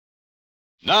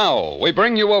Now, we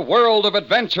bring you a world of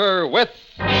adventure with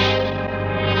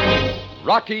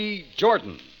Rocky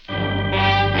Jordan.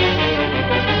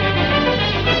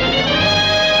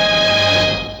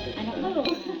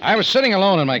 I was sitting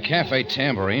alone in my cafe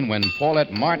Tambourine when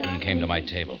Paulette Martin came to my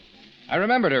table. I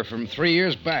remembered her from 3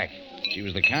 years back. She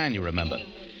was the kind you remember.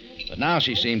 But now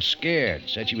she seemed scared,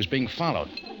 said she was being followed.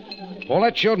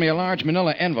 Paulette showed me a large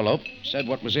manila envelope, said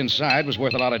what was inside was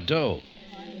worth a lot of dough.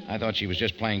 I thought she was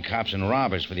just playing cops and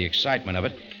robbers for the excitement of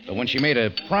it, but when she made a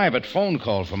private phone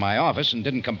call from my office and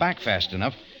didn't come back fast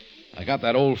enough, I got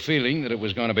that old feeling that it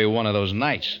was going to be one of those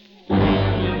nights.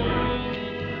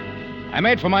 I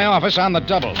made for my office on the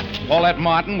double. Paulette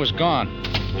Martin was gone.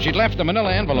 She'd left the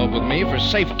manila envelope with me for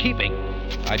safekeeping.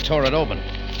 I tore it open.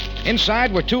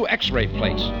 Inside were 2 X-ray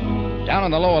plates. Down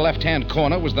in the lower left-hand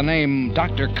corner was the name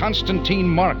Dr. Konstantin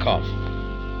Markoff.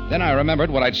 Then I remembered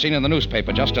what I'd seen in the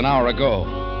newspaper just an hour ago.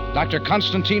 Dr.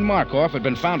 Konstantin Markoff had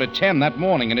been found at 10 that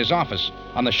morning in his office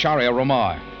on the Sharia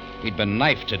Romar. He'd been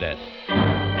knifed to death.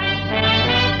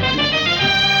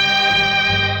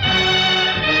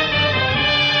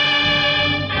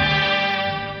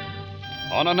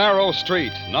 On a narrow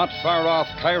street, not far off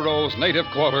Cairo's native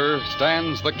quarter,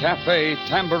 stands the Cafe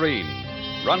Tambourine,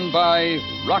 run by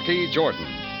Rocky Jordan.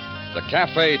 The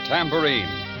Cafe Tambourine,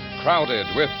 crowded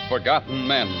with forgotten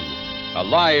men,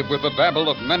 alive with the babble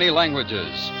of many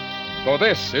languages. For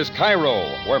this is Cairo,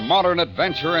 where modern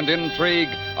adventure and intrigue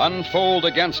unfold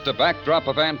against a backdrop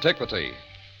of antiquity.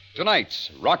 Tonight's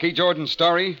Rocky Jordan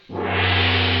story,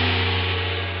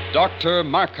 Dr.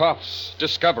 Markoff's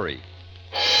Discovery.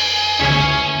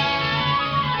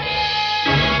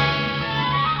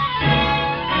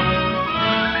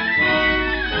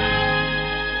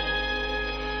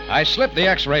 I slipped the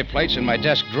X-ray plates in my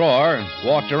desk drawer and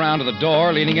walked around to the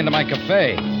door leading into my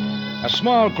cafe. A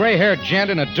small gray-haired gent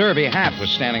in a derby hat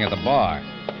was standing at the bar.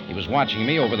 He was watching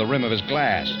me over the rim of his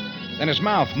glass. Then his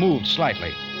mouth moved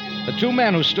slightly. The 2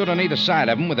 men who stood on either side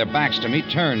of him with their backs to me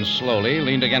turned slowly,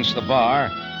 leaned against the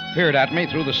bar, peered at me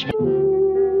through the smoke.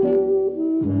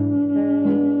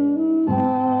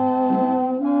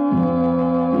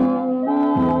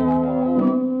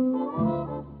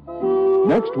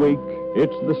 Next week,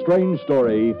 it's the strange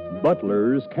story,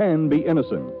 Butlers Can Be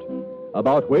Innocent,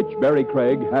 about which Barry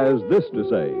Craig has this to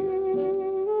say.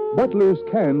 Butlers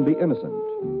can be innocent.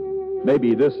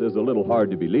 Maybe this is a little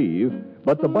hard to believe,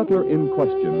 but the butler in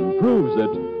question proves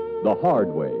it the hard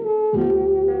way.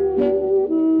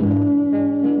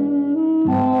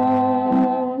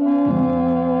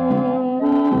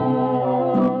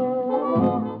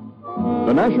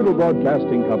 The National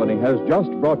Broadcasting Company has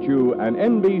just brought you an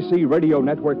NBC Radio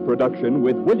Network production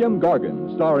with William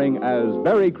Gargan starring as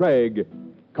Barry Craig,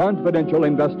 Confidential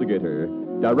Investigator,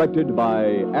 directed by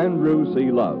Andrew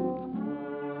C. Love.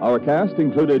 Our cast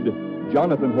included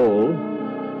Jonathan Hull,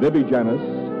 Libby Janis,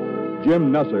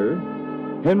 Jim Nusser,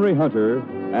 Henry Hunter,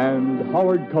 and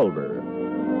Howard Culver.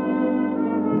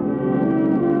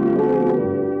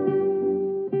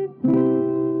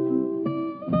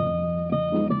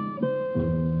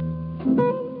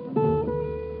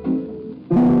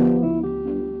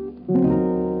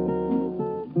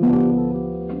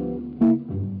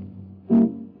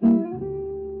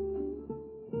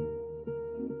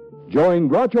 Join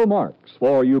Groucho Marx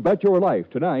for You Bet Your Life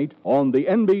tonight on the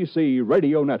NBC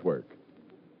Radio Network.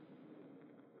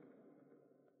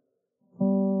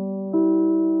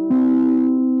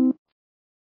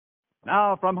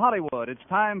 Now from Hollywood, it's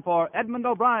time for Edmund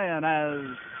O'Brien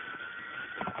as...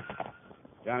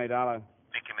 Johnny Dollar.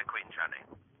 Mickey McQueen, Johnny.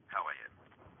 How are you?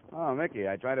 Oh, Mickey,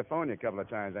 I tried to phone you a couple of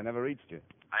times. I never reached you.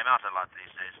 I'm out a lot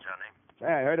these days, Johnny. Say,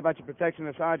 I heard about your protection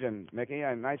of Sergeant, Mickey.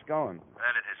 Nice going.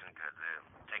 Well, it isn't good.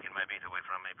 Taking my meat away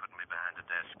from me, putting me behind a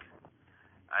desk.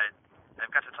 I've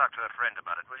got to talk to a friend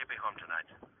about it. Will you be home tonight?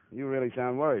 You really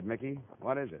sound worried, Mickey.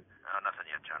 What is it? Oh,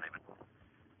 nothing yet, Johnny, but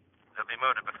there'll be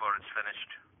murder before it's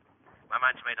finished. My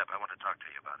mind's made up. I want to talk to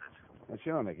you about it. Well,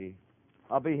 sure, Mickey.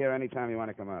 I'll be here any time you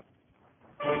want to come up.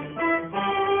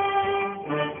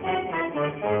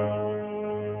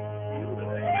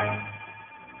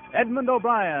 Edmund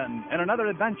O'Brien in another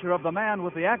adventure of the man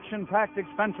with the action-packed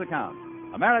expense account.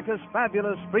 America's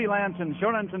fabulous freelance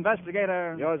insurance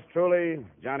investigator. Yours truly,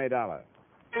 Johnny Dollar.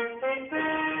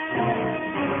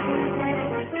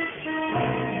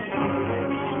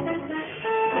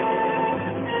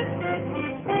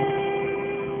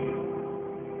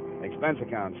 Expense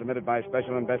account submitted by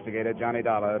Special Investigator Johnny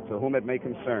Dollar, to whom it may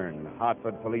concern,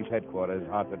 Hartford Police Headquarters,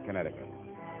 Hartford, Connecticut.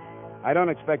 I don't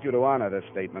expect you to honor this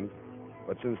statement,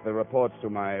 but since the reports to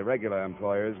my regular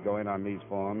employers go in on these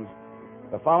forms,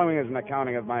 The following is an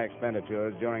accounting of my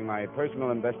expenditures during my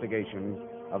personal investigation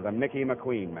of the Mickey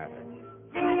McQueen matter.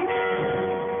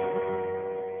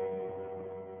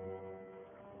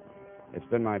 It's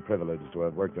been my privilege to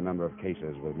have worked a number of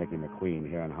cases with Mickey McQueen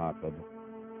here in Hartford,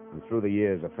 and through the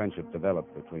years a friendship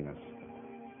developed between us.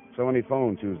 So when he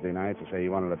phoned Tuesday night to say he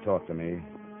wanted to talk to me,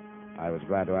 I was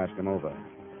glad to ask him over.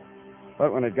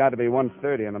 But when it got to be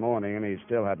 1:30 in the morning and he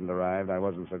still hadn't arrived, I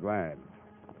wasn't so glad.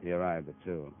 He arrived at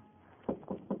 2.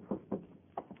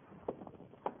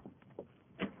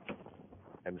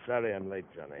 I'm sorry I'm late,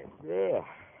 Johnny. Yeah.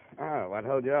 Oh, what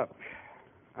held you up?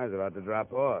 I was about to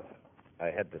drop off. I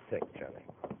had to think, Johnny.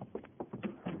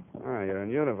 Oh, you're in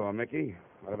uniform, Mickey.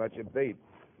 What about your beat?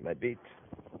 My beat?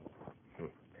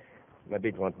 My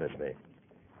beat won't miss me.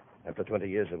 After 20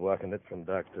 years of walking it from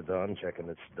dark to dawn, checking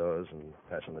its doors and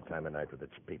passing the time of night with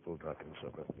its people, drunk and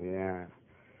sober. Yeah.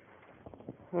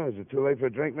 Oh, is it too late for a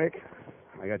drink, Mick?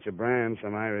 I got your brand,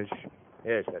 some Irish.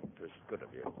 Yes, that was good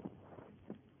of you.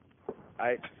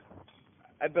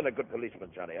 I've been a good policeman,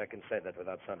 Johnny. I can say that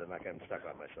without sounding like I'm stuck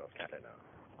on myself, can't I now?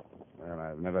 Well,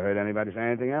 I've never heard anybody say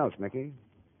anything else, Mickey.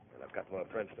 Well, I've got more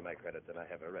friends to my credit than I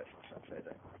have arrests, I'll say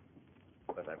that.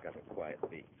 But I've got a quiet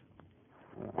beat.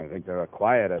 Well, I think there are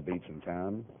quieter beats in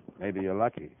town. Maybe you're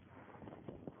lucky.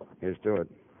 Here's to it.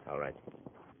 All right.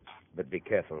 But be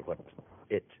careful what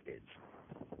it is.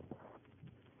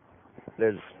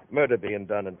 There's murder being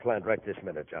done and planned right this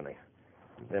minute, Johnny.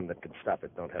 Them that can stop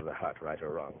it don't have the heart, right or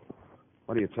wrong.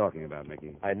 What are you talking about,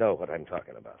 Mickey? I know what I'm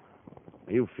talking about.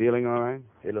 Are you feeling all right?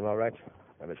 Feeling all right?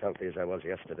 I'm as healthy as I was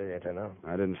yesterday, ain't I now?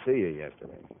 I didn't see you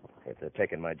yesterday. If they're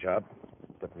taking my job,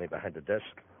 putting me behind a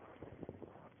desk,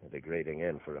 a degrading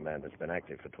end for a man that's been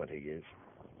active for 20 years.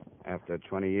 After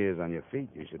 20 years on your feet,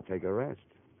 you should take a rest.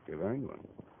 You've earned one.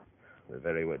 The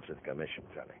very words of commission,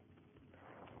 Johnny.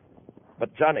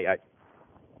 But, Johnny,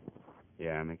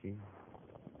 Yeah, Mickey?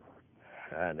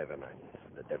 never mind.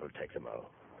 The devil take them all.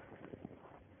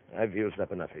 I've used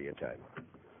up enough of your time.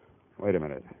 Wait a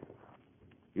minute.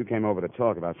 You came over to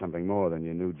talk about something more than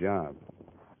your new job.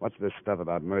 What's this stuff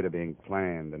about murder being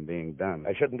planned and being done?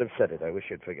 I shouldn't have said it. I wish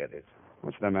you'd forget it.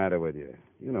 What's the matter with you?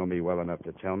 You know me well enough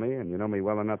to tell me, and you know me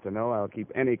well enough to know I'll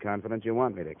keep any confidence you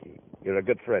want me to keep. You're a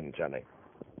good friend, Johnny.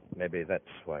 Maybe that's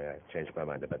why I changed my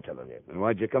mind about telling you. And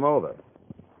why'd you come over?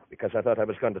 Because I thought I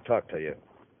was going to talk to you.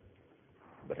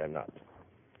 But I'm not.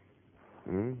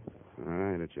 Hmm? All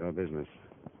right, it's your business.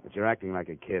 But you're acting like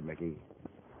a kid, Mickey.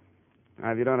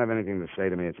 Now, if you don't have anything to say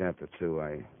to me, it's after 2.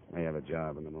 I may have a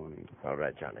job in the morning. All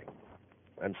right, Johnny.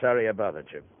 I'm sorry I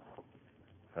bothered you.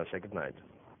 I'll say good night.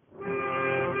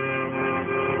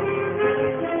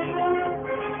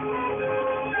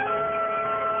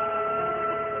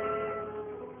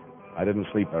 I didn't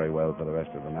sleep very well for the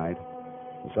rest of the night.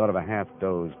 In sort of a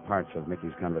half-doze, parts of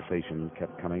Mickey's conversation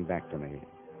kept coming back to me.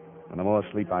 And the more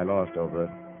sleep I lost over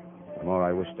it, the more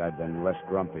I wished I'd been less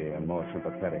grumpy and more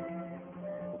sympathetic.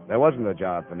 There wasn't a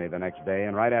job for me the next day,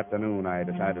 and right after noon I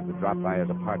decided to drop by his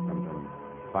apartment and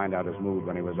find out his mood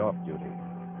when he was off duty.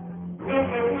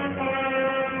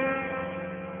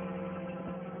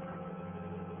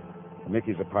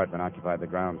 Mickey's apartment occupied the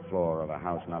ground floor of a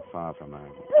house not far from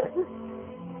mine.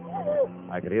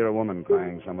 I could hear a woman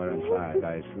crying somewhere inside.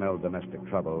 I smelled domestic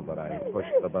trouble, but I pushed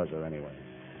the buzzer anyway.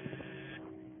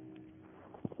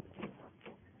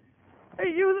 Are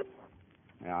you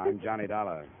Yeah, I'm Johnny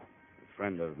Dollar, a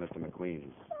friend of Mr.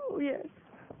 McQueen's. Oh, yes.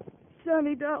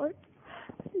 Johnny Dollar.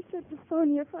 He said to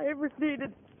phone you if I ever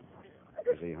needed.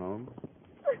 Is he home?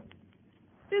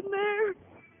 In there.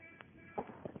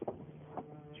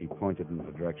 She pointed in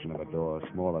the direction of a door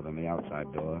smaller than the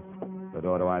outside door, the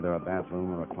door to either a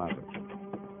bathroom or a closet.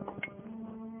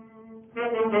 It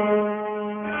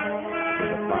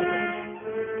was a closet.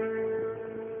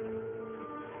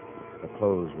 The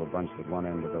clothes were bunched at one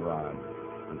end of the rod,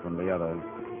 and from the other,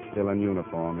 still in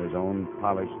uniform, his own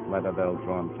polished leather belt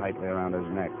drawn tightly around his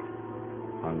neck,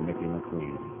 hung Mickey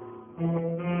McQueen.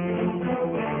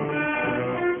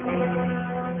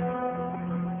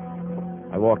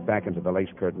 I walked back into the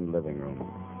lace-curtained living room.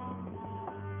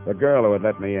 The girl who had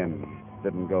let me in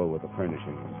didn't go with the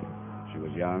furnishings. She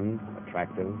was young,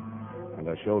 attractive, and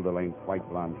her shoulder-length white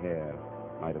blonde hair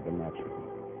might have been natural.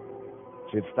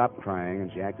 She had stopped crying,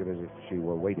 and she acted as if she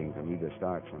were waiting for me to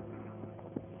start something.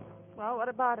 Well, what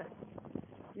about it?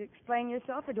 You explain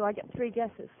yourself, or do I get 3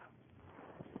 guesses?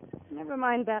 Never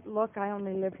mind that look. I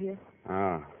only live here.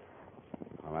 Ah.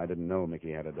 Well, I didn't know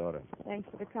Mickey had a daughter. Thanks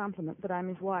for the compliment, but I'm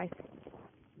his wife.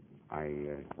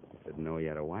 I didn't know he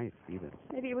had a wife, either.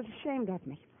 Maybe he was ashamed of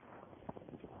me.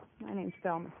 My name's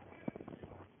Thelma.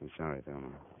 I'm sorry, Thelma.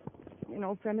 You're an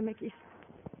old friend of Mickey's.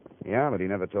 Yeah, but he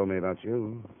never told me about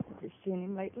you. Have you seen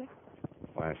him lately?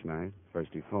 Last night. First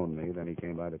he phoned me, then he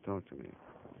came by to talk to me.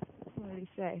 What did he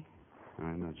say?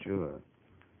 I'm not sure.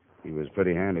 He was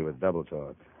pretty handy with double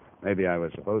talk. Maybe I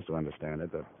was supposed to understand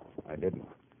it, but I didn't.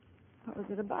 What was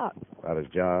it about? About his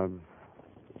job,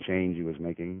 the change he was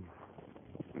making,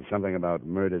 and something about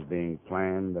murders being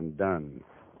planned and done,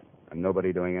 and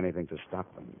nobody doing anything to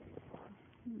stop them.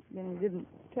 Then he didn't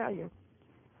tell you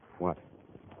What?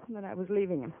 that I was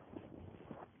leaving him.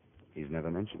 He's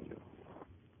never mentioned you.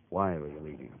 Why were you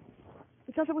leaving him?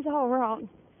 Because it was all wrong.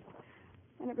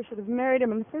 I never should have married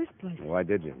him in the first place. Why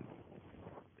did you?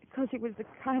 Because he was the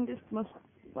kindest, most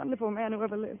wonderful man who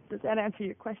ever lived. Does that answer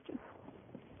your question?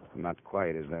 Not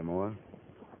quite. Is there more?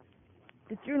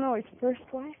 Did you know his first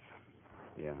wife?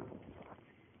 Yeah.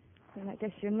 And I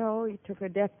guess you know he took her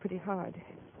death pretty hard.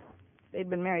 They'd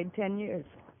been married 10 years.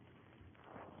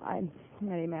 I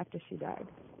met him after she died.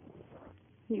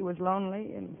 He was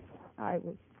lonely, and I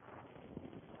was...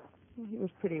 He was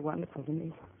pretty wonderful to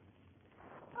me.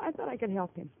 I thought I could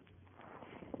help him.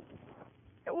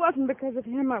 It wasn't because of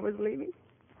him I was leaving.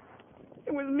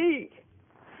 It was me.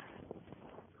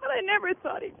 But I never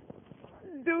thought he'd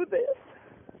do this.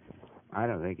 I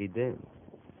don't think he did.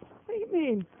 What do you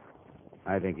mean?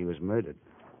 I think he was murdered.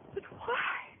 But why?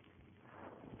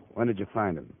 When did you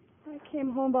find him? I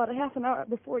came home about a half an hour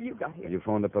before you got here. Did you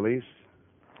phone the police?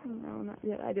 No, not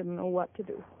yet. I didn't know what to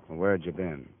do. Well, where had you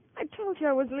been? I told you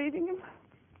I was leaving him.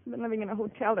 I've been living in a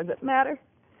hotel. Does it matter?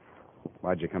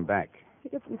 Why'd you come back? To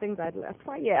get some things I'd left.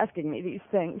 Why are you asking me these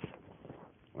things?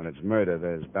 When it's murder,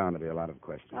 there's bound to be a lot of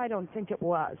questions. I don't think it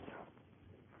was.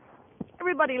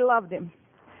 Everybody loved him.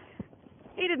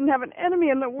 He didn't have an enemy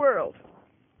in the world.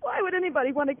 Why would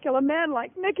anybody want to kill a man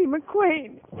like Nicky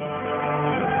McQueen?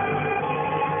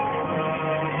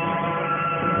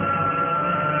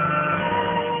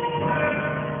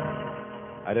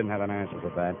 I didn't have an answer for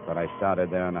that, but I started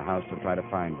there in the house to try to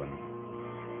find one.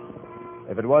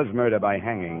 If it was murder by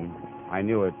hanging, I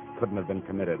knew it couldn't have been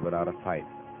committed without a fight.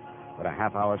 But a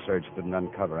half-hour search didn't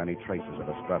uncover any traces of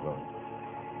a struggle.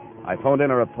 I phoned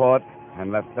in a report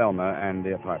and left Thelma and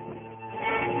the apartment.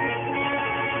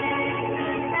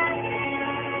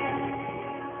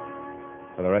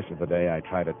 For the rest of the day, I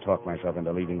tried to talk myself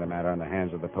into leaving the matter in the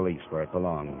hands of the police where it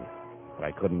belonged, but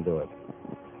I couldn't do it.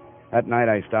 That night,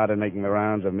 I started making the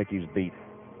rounds of Mickey's beat.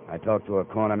 I talked to a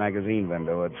corner magazine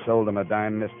vendor who had sold him a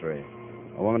dime mystery,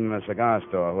 a woman in a cigar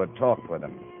store who had talked with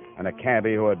him, and a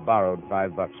cabbie who had borrowed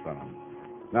 $5 from him.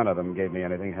 None of them gave me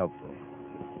anything helpful.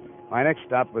 My next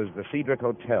stop was the Cedric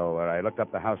Hotel, where I looked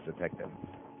up the house detective,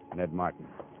 Ned Martin.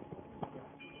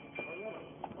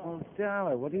 Oh,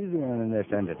 Dollar, what are you doing in this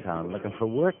end of town? Looking for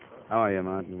work? How are you,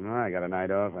 Martin? Oh, I got a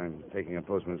night off. I'm taking a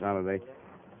postman's holiday.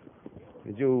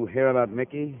 Did you hear about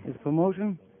Mickey? His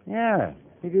promotion? Yeah,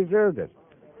 he deserved it.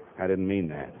 I didn't mean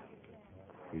that.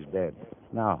 He's dead.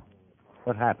 Now,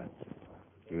 what happened?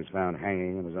 He was found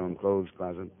hanging in his own clothes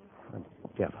closet. The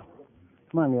devil.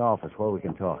 Come on in the office where we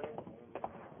can talk.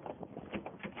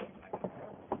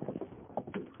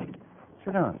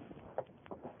 Sit down.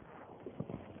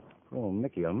 Oh,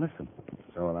 Mickey, I'll miss him.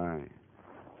 So will I.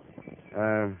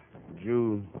 Did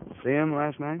you see him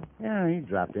last night? Yeah, he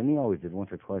dropped in. He always did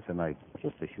once or twice a night,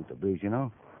 just to shoot the breeze, you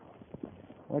know.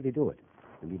 Why'd he do it?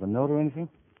 Did he leave a note or anything?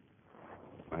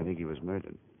 I think he was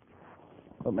murdered.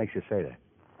 What makes you say that?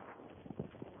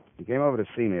 He came over to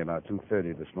see me about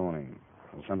 2:30 this morning.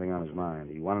 There was something on his mind.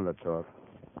 He wanted to talk,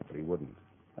 but he wouldn't.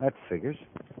 That figures.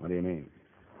 What do you mean?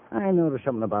 I noticed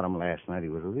something about him last night. He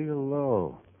was real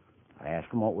low. I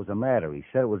asked him what was the matter. He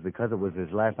said it was because it was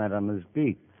his last night on his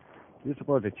beat. He was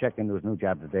supposed to check into his new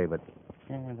job today, but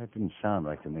that didn't sound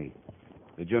right to me.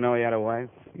 Did you know he had a wife?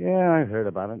 Yeah, I heard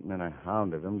about it, and then I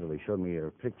hounded him till he showed me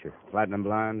her picture. Platinum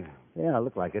blonde? Yeah,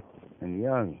 looked like it, and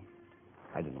young.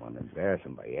 I didn't want to embarrass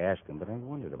him by asking, but I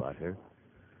wondered about her.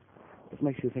 What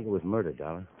makes you think it was murder,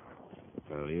 Dollar?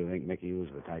 So do you think Mickey was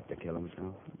the type to kill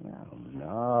himself? Well,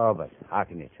 no, but how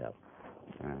can you tell?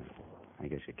 I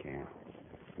guess you can't.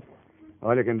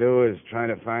 All you can do is try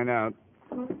to find out.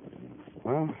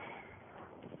 Well,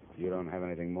 if you don't have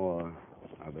anything more,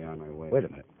 I'll be on my way. Wait a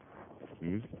minute.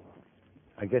 Hmm?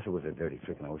 I guess it was a dirty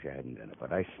trick, and I wish I hadn't done it,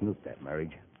 but I snooped that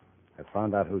marriage. I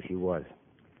found out who she was.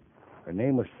 Her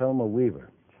name was Thelma Weaver.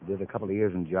 She did a couple of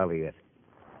years in Joliet.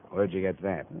 Where'd you get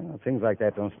that? Well, things like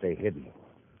that don't stay hidden.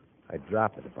 I'd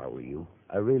drop it if I were you.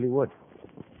 I really would.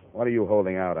 What are you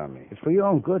holding out on me? It's for your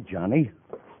own good, Johnny.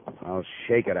 I'll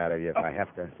shake it out of you if I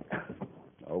have to.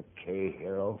 Okay,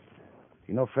 hero.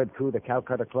 You know Fred Koo, the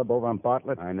Calcutta Club over on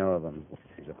Bartlett? I know of him.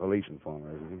 He's a police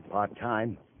informer, isn't he?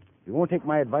 Part-time. If you won't take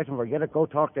my advice and forget it, go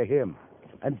talk to him.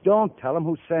 And don't tell him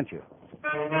who sent you.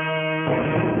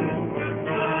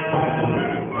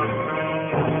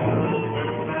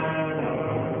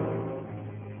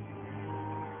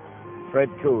 Fred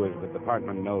Koo, as the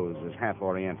department knows, is half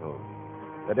Oriental.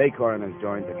 The decor in his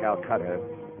joint, the Calcutta,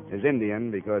 is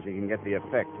Indian because he can get the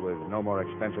effect with no more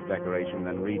expensive decoration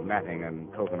than reed matting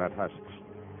and coconut husks.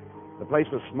 The place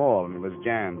was small and was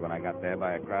jammed when I got there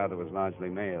by a crowd that was largely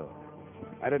male.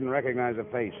 I didn't recognize a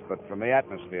face, but from the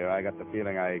atmosphere, I got the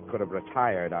feeling I could have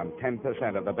retired on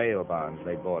 10% of the bail bonds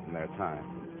they bought in their time.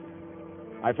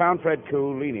 I found Fred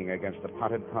Koo leaning against the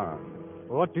potted pond.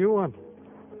 What do you want?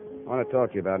 I want to talk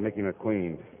to you about Mickey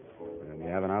McQueen. You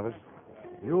have an office?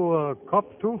 You a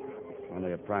cop, too?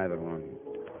 Only a private one.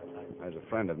 I was a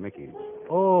friend of Mickey's.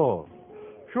 Oh,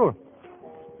 sure.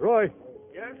 Roy.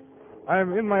 Yes?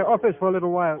 I'm in my office for a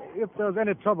little while. If there's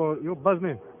any trouble, you buzz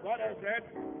me. What is that?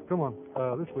 Come on,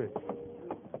 this way.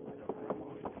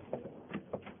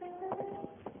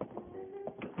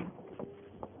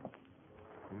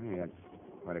 You got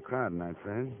quite a crowd tonight,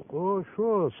 Fred. Oh,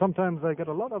 sure. Sometimes I get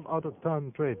a lot of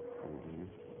out-of-town trade. Mm-hmm.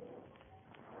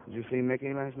 Did you see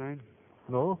Mickey last night?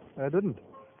 No, I didn't.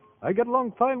 I get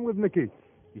along fine with Mickey.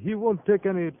 He won't take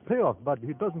any payoff, but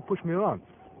he doesn't push me around.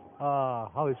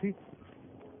 How is he?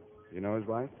 You know his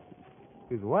wife?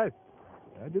 His wife?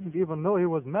 I didn't even know he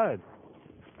was married.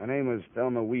 Her name was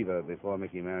Thelma Weaver before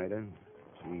Mickey married her.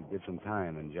 She did some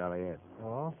time in Joliet.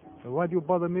 Oh? Well, why do you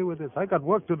bother me with this? I got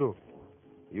work to do.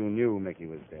 You knew Mickey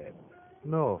was dead.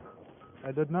 No,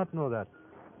 I did not know that.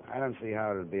 I don't see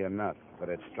how it would be enough, but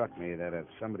it struck me that if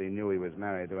somebody knew he was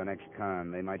married to an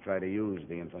ex-con, they might try to use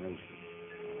the information.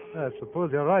 I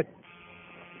suppose you're right.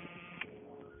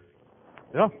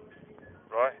 Yeah?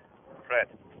 Roy? Fred?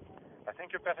 I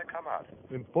think you better come out.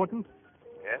 Important?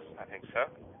 Yes, I think so.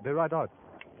 Be right out.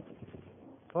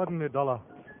 Pardon me, Dollar.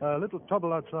 A little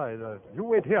trouble outside. You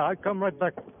wait here. I'll come right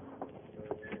back.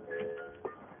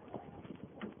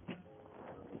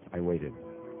 I waited.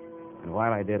 And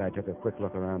while I did, I took a quick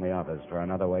look around the office for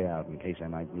another way out in case I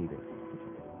might need it.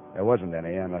 There wasn't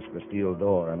any unless the steel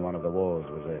door in one of the walls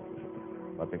was it.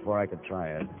 But before I could try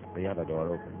it, the other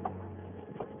door opened.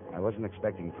 I wasn't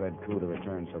expecting Fred Koo to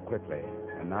return so quickly,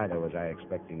 and neither was I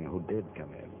expecting who did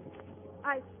come in.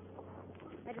 I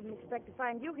didn't expect to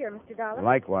find you here, Mr. Dollar.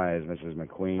 Likewise, Mrs. I was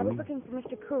McQueen. looking for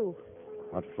Mr. Koo.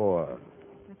 What for?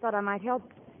 I thought I might help.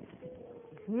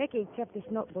 Mickey kept this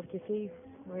notebook, you see,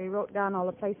 where he wrote down all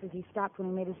the places he stopped when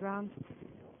he made his rounds.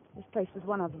 This place was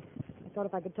one of them. I thought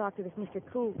if I could talk to this Mr.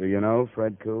 Koo. Do you know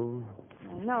Fred Koo?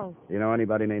 No. Do you know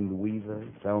anybody named Weaver?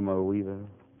 Thelma Weaver?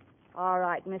 All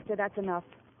right, mister, that's enough.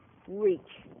 Reach.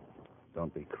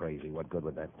 Don't be crazy. What good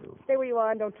would that do? Stay where you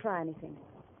are and don't try anything.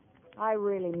 I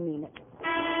really mean it.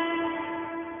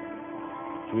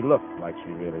 She looked like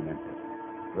she really meant it.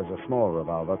 It was a small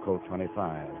revolver, Colt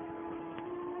 25.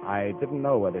 I didn't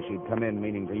know whether she'd come in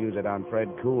meaning to use it on Fred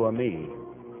Koo or me,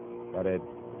 but it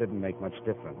didn't make much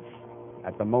difference.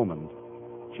 At the moment,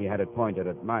 she had it pointed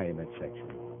at my midsection.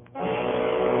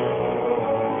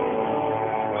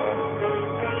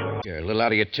 You're a little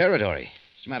out of your territory.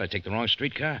 What's the matter? Take the wrong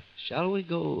streetcar? Shall we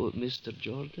go, Mr.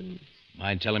 Jordan?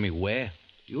 Mind telling me where?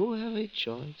 You have a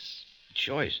choice.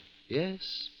 Choice?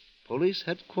 Yes. Police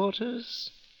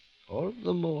headquarters or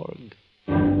the morgue.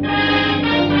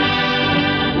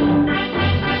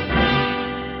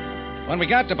 When we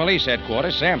got to police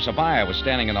headquarters, Sam Sabaya was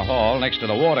standing in the hall next to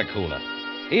the water cooler.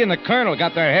 He and the colonel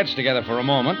got their heads together for a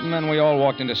moment, and then we all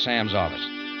walked into Sam's office.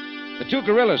 The two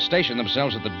guerrillas stationed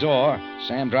themselves at the door.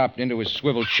 Sam dropped into his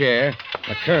swivel chair.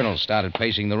 The colonel started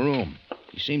pacing the room.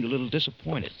 He seemed a little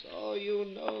disappointed. So you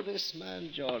know this man,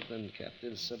 Jordan,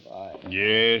 Captain Sabaya.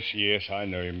 Yes, I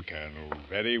know him, Colonel.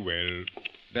 Very well.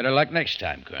 Better luck next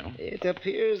time, Colonel. It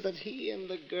appears that he and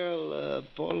the girl,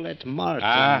 Paulette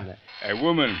Martin... A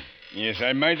woman. Yes,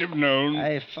 I might have known.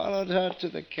 I followed her to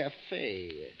the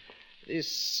cafe.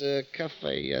 This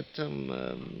cafe,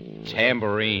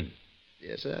 Tambourine.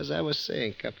 Yes, as I was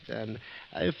saying, Captain,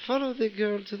 I followed the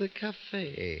girl to the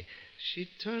cafe. She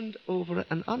turned over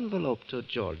an envelope to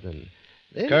Jordan.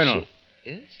 Then Colonel.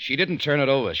 Yes? She didn't turn it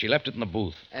over. She left it in the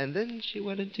booth. And then she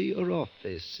went into your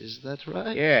office. Is that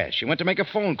right? Yeah, she went to make a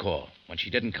phone call. When she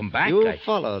didn't come back, You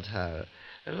followed her.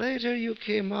 Later, you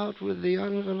came out with the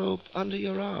envelope under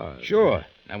your arm. Sure.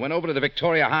 I went over to the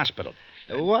Victoria Hospital.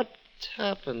 What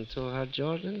happened to her,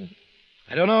 Jordan?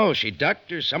 I don't know. She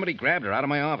ducked or somebody grabbed her out of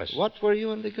my office. What were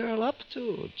you and the girl up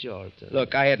to, Jordan?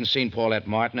 Look, I hadn't seen Paulette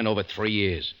Martin in over 3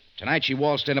 years. Tonight she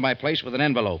waltzed into my place with an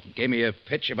envelope. Gave me a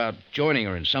pitch about joining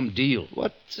her in some deal.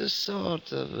 What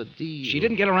sort of a deal? She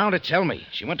didn't get around to tell me.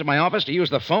 She went to my office to use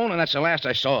the phone, and that's the last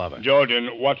I saw of her.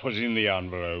 Jordan, what was in the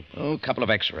envelope? Oh, a couple of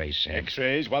x-rays, Sam.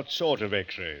 X-rays? What sort of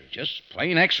x-rays? Just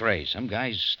plain x-rays. Some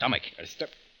guy's stomach.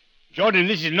 Jordan,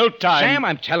 this is no time. Sam,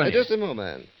 I'm telling you. Just a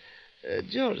moment.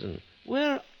 Jordan,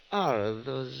 where are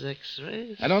those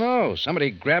x-rays? I don't know.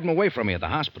 Somebody grabbed them away from me at the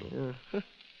hospital.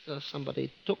 So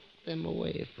somebody took them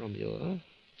away from you, huh?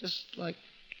 Just like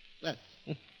that.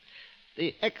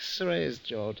 The x-rays,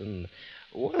 Jordan,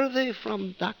 were they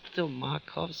from Dr.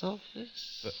 Markoff's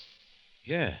office?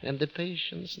 Yeah. And the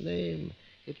patient's name,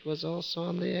 it was also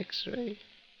on the x-ray?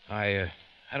 I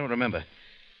don't remember.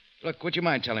 Look, would you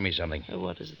mind telling me something?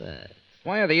 What is that?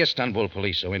 Why are the Istanbul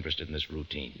police so interested in this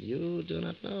routine? You do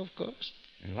not know, of course.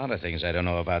 A lot of things I don't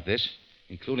know about this,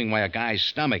 including why a guy's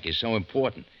stomach is so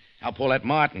important. How Paulette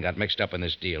Martin got mixed up in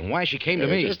this deal, and why she came to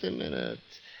me. Just a minute.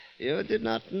 You did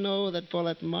not know that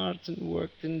Paulette Martin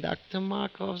worked in Dr.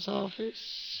 Markoff's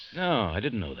office? No, I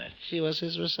didn't know that. She was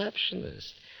his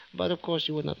receptionist. But, of course,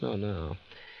 you would not know now.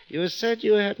 You said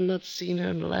you had not seen her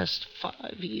in the last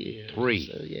 5 years.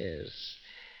 3. Yes.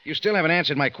 You still haven't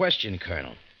answered my question,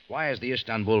 Colonel. Why is the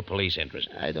Istanbul police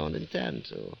interested? I don't intend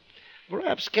to.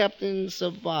 Perhaps Captain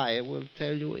Savai will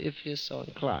tell you if he is so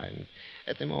inclined.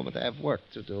 At the moment, I have work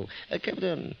to do.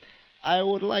 Captain, I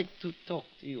would like to talk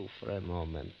to you for a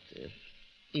moment,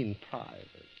 in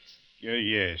private.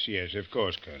 Yes, of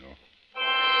course, Colonel.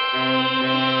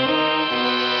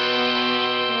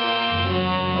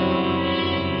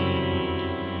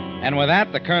 And with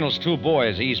that, the Colonel's 2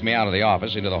 boys eased me out of the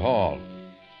office into the hall.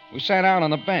 We sat down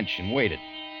on the bench and waited.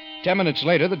 10 minutes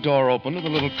later, the door opened and the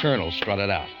little Colonel strutted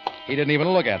out. He didn't even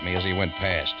look at me as he went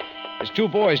past. His 2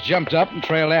 boys jumped up and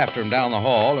trailed after him down the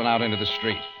hall and out into the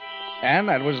street. And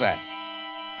that was that.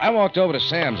 I walked over to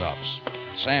Sam's office.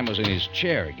 Sam was in his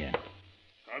chair again.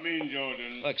 Come in,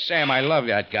 Jordan. Look, Sam, I love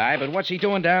that guy, but what's he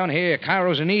doing down here?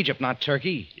 Cairo's in Egypt, not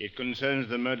Turkey. It concerns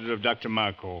the murder of Dr.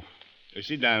 Markoff.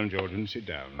 Sit down, Jordan, sit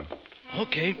down.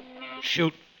 Okay,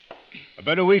 shoot.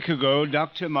 About a week ago,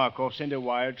 Dr. Markoff sent a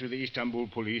wire to the Istanbul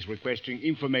police requesting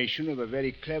information of a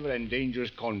very clever and dangerous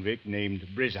convict named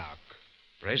Brezak.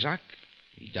 Brezak?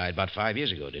 He died about 5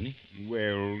 years ago, didn't he?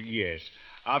 Well, yes.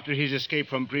 After his escape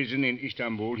from prison in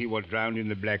Istanbul, he was drowned in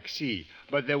the Black Sea.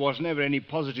 But there was never any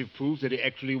positive proof that he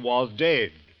actually was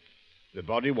dead. The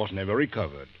body was never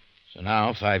recovered. So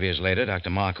now, 5 years later, Dr.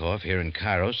 Markoff here in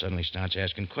Cairo suddenly starts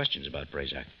asking questions about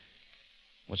Brezak.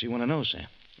 What's he want to know, Sam?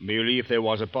 Merely if there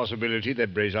was a possibility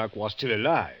that Brezak was still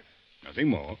alive. Nothing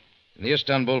more. The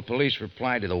Istanbul police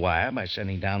replied to the wire by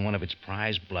sending down one of its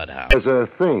prize bloodhounds. There's a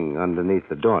thing underneath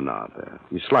the doorknob there.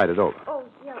 You slide it over. Oh,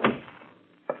 yeah.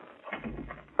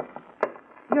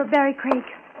 You're Barry Craig.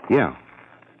 Yeah.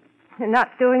 You're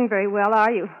not doing very well,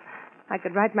 are you? I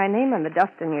could write my name on the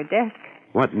dust on your desk.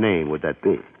 What name would that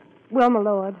be? Wilma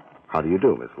Lord. How do you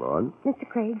do, Miss Lord? Mr.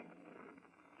 Craig,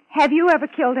 have you ever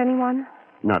killed anyone?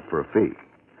 Not for a fee.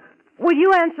 Will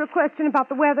you answer a question about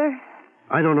the weather?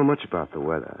 I don't know much about the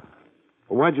weather.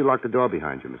 Why'd you lock the door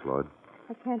behind you, Miss Lord?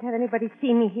 I can't have anybody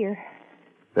see me here.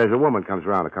 There's a woman comes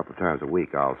around a couple of times a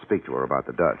week. I'll speak to her about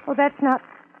the dust. Oh, that's not...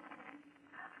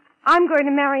 I'm going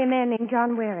to marry a man named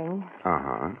John Waring.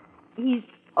 Uh-huh. He's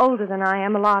older than I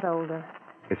am, a lot older.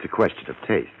 It's a question of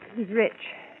taste. He's rich.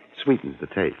 Sweetens the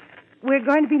taste. We're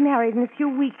going to be married in a few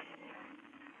weeks.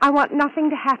 I want nothing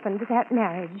to happen to that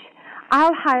marriage.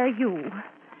 I'll hire you.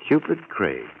 Cupid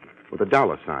Craig, with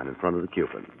a $sign in front of the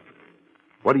Cupid.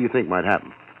 What do you think might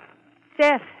happen?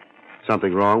 Death.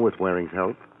 Something wrong with Waring's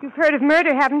health? You've heard of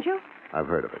murder, haven't you? I've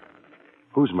heard of it.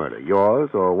 Whose murder, yours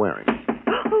or Waring?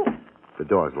 The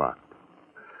door's locked.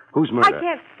 Whose murder? I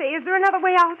can't stay. Is there another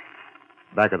way out?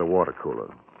 Back of the water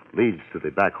cooler. Leads to the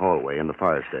back hallway and the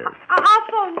fire stairs. I'll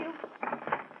phone you.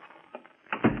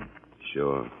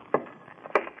 Sure.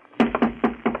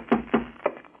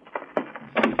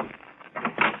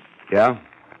 Yeah?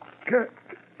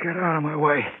 Get out of my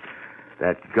way.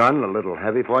 That gun a little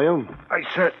heavy for you? I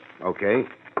said... Okay.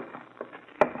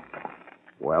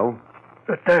 Well?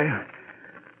 The dame.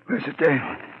 Where's the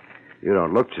dame? You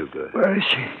don't look too good. Where is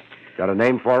she? Got a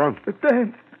name for her? The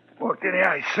dame. Walked in here,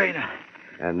 I seen her.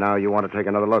 And now you want to take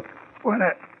another look? Want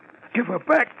to give her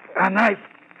back a knife.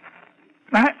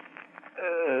 Knife?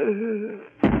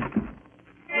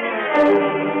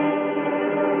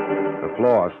 The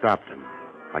floor stopped him.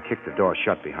 I kicked the door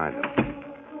shut behind him.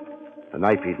 The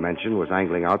knife he'd mentioned was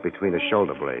angling out between his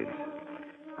shoulder blades.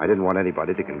 I didn't want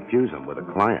anybody to confuse him with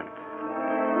a client.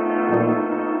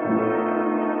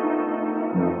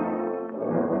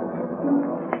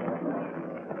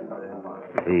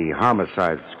 The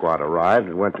homicide squad arrived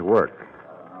and went to work.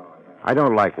 I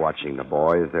don't like watching the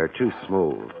boys. They're too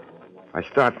smooth. I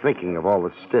start thinking of all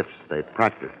the stiffs they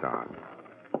practiced on.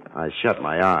 I shut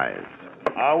my eyes.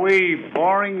 Are we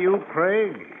boring you,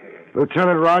 Craig?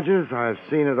 Lieutenant Rogers, I've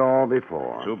seen it all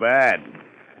before. Too bad.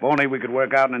 If only we could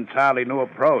work out an entirely new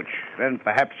approach. Then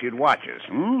perhaps you'd watch us,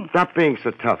 Stop being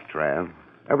so tough, Trav.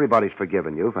 Everybody's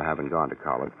forgiven you for having gone to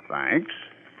college. Thanks.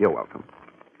 You're welcome.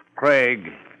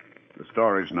 Craig, the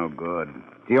story's no good.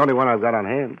 The only one I've got on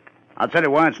hand. I'll tell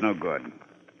you why it's no good.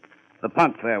 The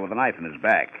punk there with the knife in his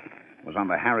back was on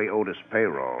the Harry Otis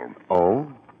payroll.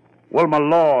 Oh? Wilma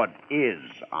Lord is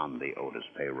on the Otis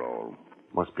payroll.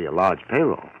 Must be a large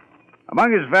payroll.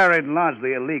 Among his varied and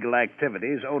largely illegal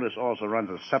activities, Otis also runs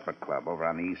a supper club over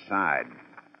on the east side.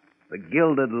 The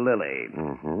Gilded Lily.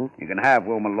 Mm-hmm. You can have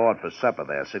Wilma Lord for supper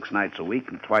there 6 nights a week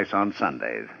and twice on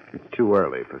Sundays. It's too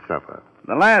early for supper.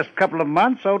 The last couple of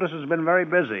months, Otis has been very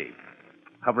busy.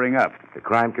 Covering up. The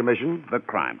Crime Commission? The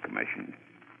Crime Commission.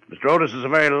 Mr. Otis is a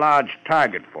very large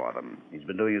target for them. He's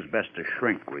been doing his best to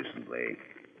shrink recently.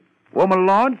 Wilma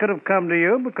Lord could have come to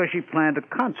you because she planned to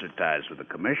concertize with the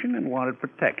commission and wanted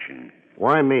protection.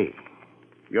 Why me?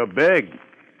 You're big.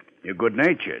 You're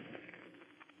good-natured.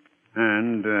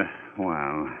 And,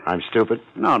 well... I'm stupid?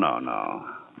 No.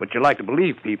 But you like to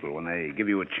believe people when they give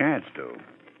you a chance to.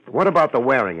 What about the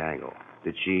Waring angle?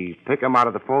 Did she pick him out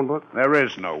of the phone book? There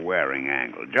is no Waring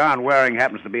angle. John Waring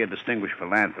happens to be a distinguished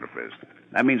philanthropist.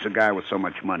 That means a guy with so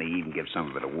much money he even gives some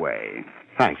of it away.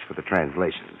 Thanks for the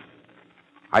translations.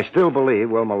 I still believe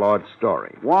Wilma Lord's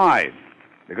story. Why?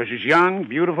 Because she's young,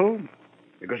 beautiful?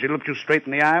 Because she looked you straight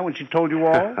in the eye when she told you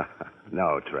all?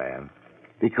 No, Trav.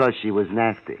 Because she was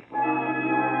nasty.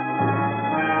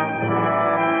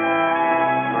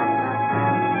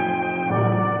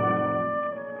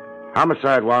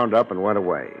 Homicide wound up and went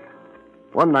away.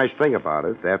 One nice thing about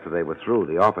it, after they were through,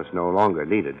 the office no longer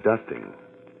needed dusting.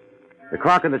 The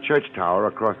clock in the church tower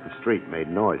across the street made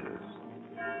noises.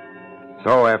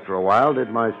 So, after a while, did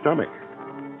my stomach.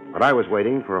 But I was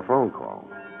waiting for a phone call.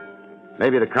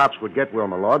 Maybe the cops would get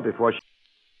Wilma Lord before she...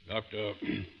 Dr.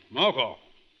 Markoff.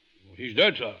 He's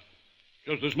dead, sir.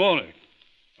 Just this morning.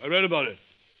 I read about it.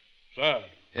 Sad.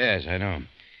 Yes, I know.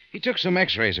 He took some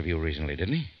x-rays of you recently,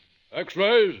 didn't he?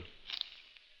 X-rays?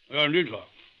 Yeah, indeed, sir.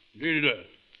 Indeed he did.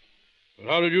 But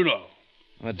how did you know?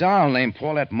 A doll named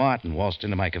Paulette Martin waltzed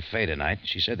into my cafe tonight.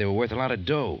 She said they were worth a lot of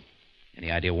dough.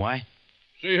 Any idea why?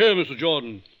 See here, Mr.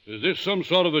 Jordan. Is this some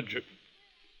sort of a...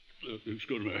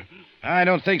 excuse me. I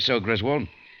don't think so, Griswold.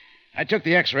 I took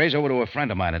the x-rays over to a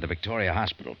friend of mine at the Victoria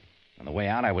Hospital. On the way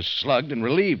out, I was slugged and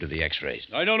relieved of the x-rays.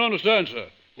 I don't understand, sir.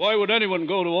 Why would anyone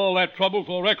go to all that trouble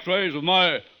for x-rays of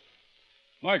my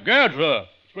gad, sir?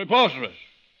 It's preposterous.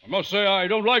 I must say I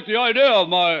don't like the idea of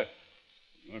my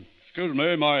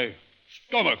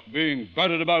stomach being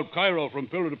battered about Cairo from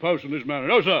pillar to post in this manner.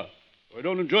 No, sir. I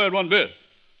don't enjoy it one bit.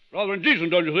 Rather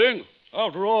indecent, don't you think?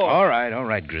 After all... All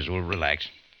right, Griswold. Relax.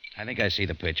 I think I see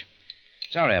the pitch.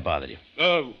 Sorry I bothered you.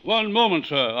 One moment,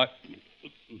 sir.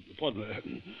 Pardon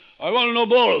me. I want to know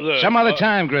more of this. Some other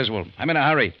time, Griswold. I'm in a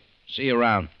hurry. See you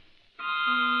around.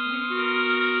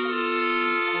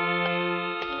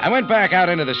 I went back out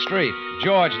into the street.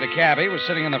 George, the cabbie, was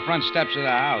sitting on the front steps of the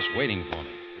house waiting for me.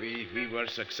 We were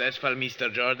successful,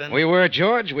 Mr. Jordan? We were,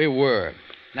 George. We were.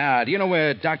 Now, do you know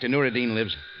where Dr. Nureddin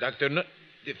lives?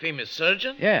 The famous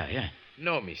surgeon? Yeah.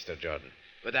 No, Mr. Jordan.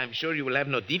 But I'm sure you will have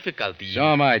no difficulty. So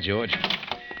am I, George.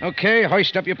 Okay,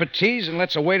 hoist up your puttees and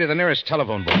let's away to the nearest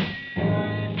telephone booth.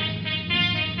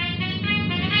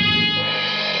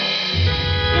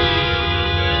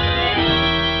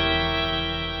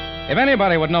 If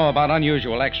anybody would know about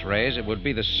unusual x-rays, it would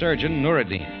be the surgeon,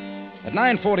 Nureddin. At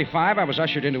 9:45, I was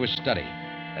ushered into his study.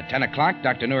 At 10 o'clock,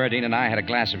 Dr. Nureddin and I had a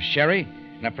glass of sherry,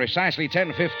 and at precisely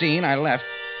 10:15, I left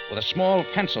with a small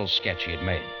pencil sketch he had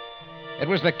made. It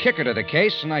was the kicker to the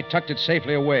case, and I tucked it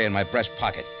safely away in my breast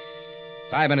pocket.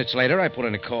 5 minutes later, I put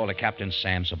in a call to Captain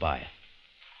Sam Sabaya.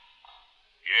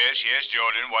 Yes,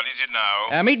 Jordan. What is it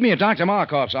now? Meet me at Dr.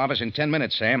 Markoff's office in 10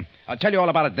 minutes, Sam. I'll tell you all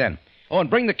about it then. Oh, and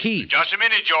bring the key. Just a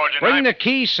minute, Jordan. Bring the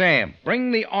key, Sam.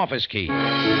 Bring the office key.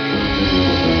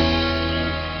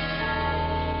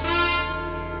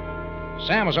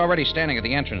 Sam was already standing at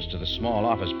the entrance to the small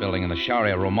office building in the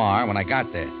Sharia Romar when I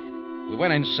got there. We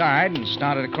went inside and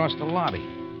started across the lobby.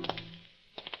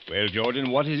 Well,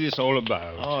 Jordan, what is this all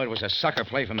about? Oh, it was a sucker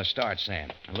play from the start, Sam.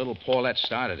 And little Paulette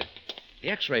started it. The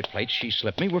x-ray plates she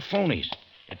slipped me were phonies.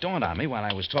 It dawned on me while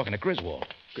I was talking to Griswold.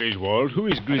 Griswold? Who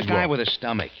is Griswold? The guy with a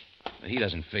stomach. But he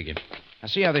doesn't figure. Now,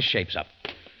 see how this shapes up.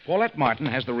 Paulette Martin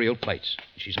has the real plates.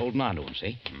 She's holding on to them,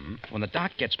 see? When the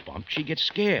doc gets bumped, she gets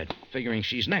scared, figuring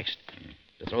she's next.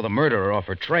 To throw the murderer off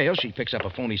her trail, she picks up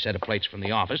a phony set of plates from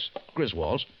the office,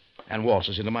 Griswold's, and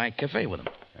waltzes into my cafe with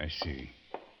them. I see.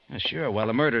 Sure, while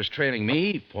the murderer's trailing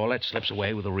me, Paulette slips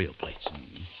away with the real plates.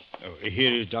 Oh,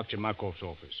 here is Dr. Markoff's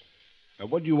office.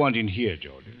 What do you want in here,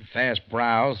 Jordan? Fast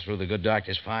browse through the good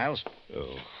doctor's files.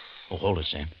 Oh, hold it,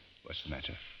 Sam. What's the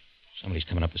matter? Somebody's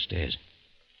coming up the stairs.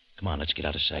 Come on, let's get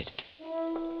out of sight.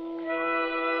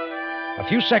 A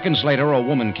few seconds later, a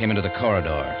woman came into the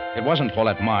corridor. It wasn't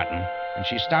Paulette Martin, and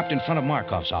she stopped in front of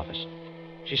Markoff's office.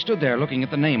 She stood there looking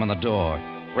at the name on the door,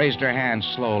 raised her hand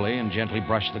slowly, and gently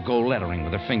brushed the gold lettering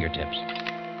with her fingertips.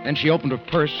 Then she opened her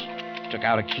purse, took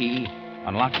out a key,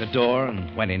 unlocked the door,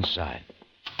 and went inside.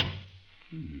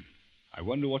 I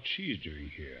wonder what she's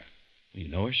doing here. You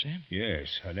know her, Sam?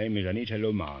 Yes, her name is Anita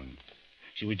Loman.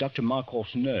 She was Dr.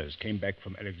 Markoff's nurse, came back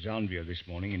from Alexandria this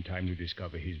morning in time to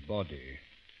discover his body.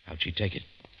 How'd she take it?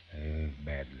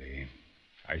 Badly.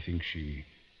 I think she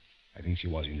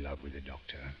was in love with the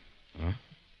doctor. Huh?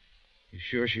 You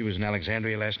sure she was in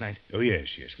Alexandria last night? Oh, yes,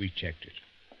 we checked it.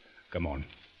 Come on.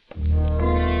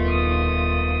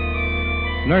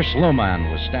 Nurse Loman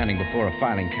was standing before a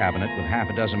filing cabinet with half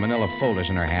a dozen manila folders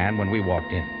in her hand when we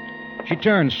walked in. She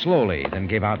turned slowly, then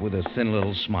gave out with a thin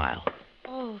little smile.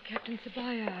 Oh, Captain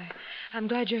Sabaya, I'm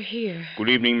glad you're here. Good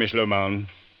evening, Miss Loman.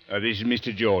 This is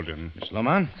Mr. Jordan. Miss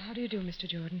Loman? How do you do, Mr.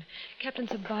 Jordan? Captain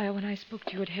Sabaya, when I spoke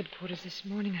to you at headquarters this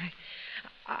morning,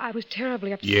 I was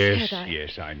terribly upset.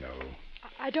 Yes, I know.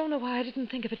 I don't know why I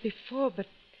didn't think of it before, but...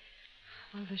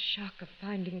 Well, the shock of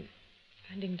finding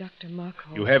Dr.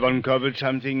 Markoff. You have uncovered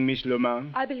something, Miss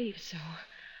Loman? I believe so.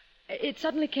 It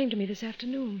suddenly came to me this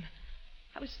afternoon.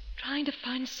 I was trying to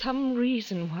find some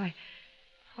reason why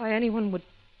anyone would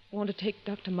want to take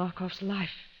Dr. Markoff's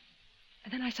life.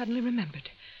 And then I suddenly remembered.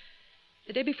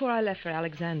 The day before I left for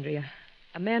Alexandria,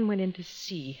 a man went in to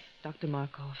see Dr.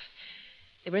 Markoff.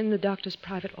 They were in the doctor's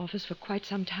private office for quite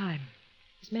some time.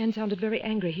 This man sounded very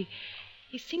angry.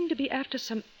 He seemed to be after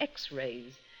some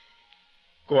X-rays.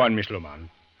 Go on, Miss Loman.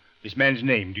 This man's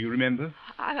name, do you remember?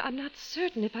 I'm not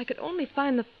certain. If I could only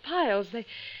find the files,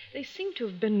 they seem to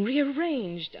have been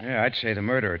rearranged. Yeah, I'd say the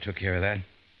murderer took care of that.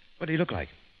 What did he look like?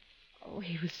 Oh,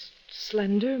 he was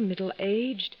slender,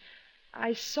 middle-aged.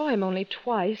 I saw him only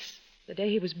twice, the day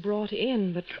he was brought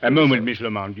in, but... A moment, Miss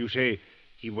Lamont. You say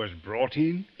he was brought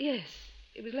in? Yes.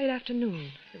 It was late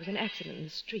afternoon. There was an accident in the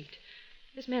street.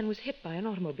 This man was hit by an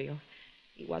automobile.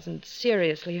 He wasn't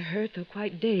seriously hurt, though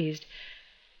quite dazed.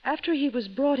 After he was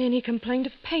brought in, he complained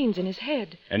of pains in his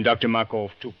head. And Dr.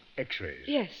 Markoff took X-rays?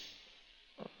 Yes.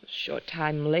 A short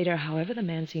time later, however, the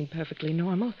man seemed perfectly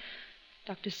normal.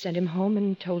 Doctor sent him home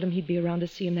and told him he'd be around to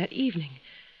see him that evening.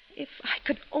 If I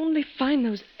could only find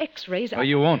those X-rays... Oh,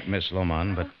 you won't, Miss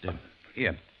Loman, but...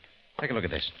 here, take a look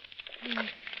at this.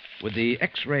 Would the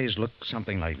X-rays look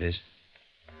something like this?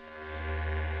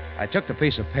 I took the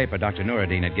piece of paper Dr.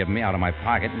 Nureddin had given me out of my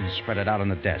pocket and spread it out on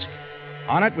the desk.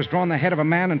 On it was drawn the head of a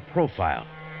man in profile.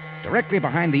 Directly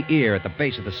behind the ear at the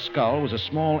base of the skull was a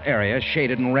small area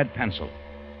shaded in red pencil.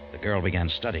 The girl began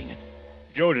studying it.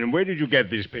 Jordan, where did you get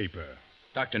this paper?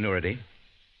 Dr. Nureddin.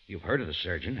 You've heard of the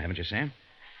surgeon, haven't you, Sam?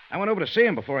 I went over to see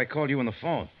him before I called you on the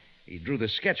phone. He drew the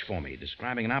sketch for me,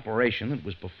 describing an operation that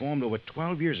was performed over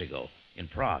 12 years ago in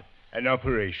Prague. An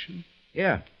operation?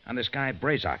 Yeah, on this guy,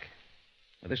 Brazak.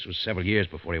 Well, this was several years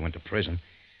before he went to prison.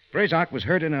 Brazak was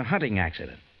hurt in a hunting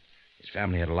accident. His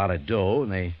family had a lot of dough,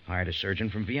 and they hired a surgeon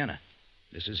from Vienna.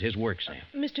 This is his work, Sam.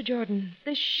 Mr. Jordan,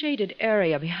 this shaded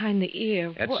area behind the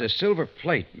ear... That's a silver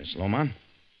plate, Miss Loman.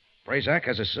 Brazak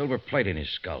has a silver plate in his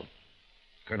skull.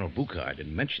 Colonel Buchar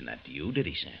didn't mention that to you, did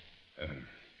he, Sam?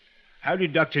 How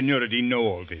did Dr. Nureddin know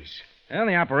all this? Well,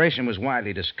 the operation was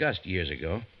widely discussed years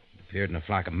ago. It appeared in a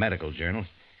flock of medical journals.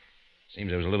 Seems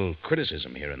there was a little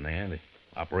criticism here and there. The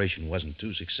operation wasn't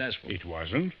too successful. It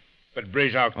wasn't? But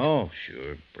Brazak... Oh,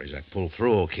 sure. Brazak pulled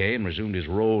through okay and resumed his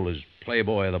role as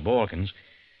playboy of the Balkans.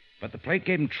 But the plate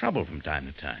gave him trouble from time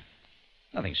to time.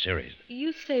 Nothing serious.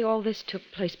 You say all this took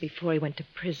place before he went to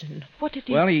prison. What did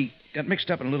he... Well, he got mixed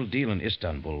up in a little deal in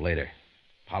Istanbul later.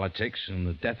 Politics and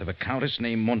the death of a countess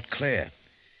named Montclair.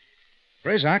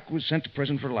 Brazak was sent to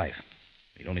prison for life.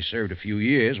 He'd only served a few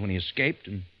years when he escaped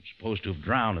and was supposed to have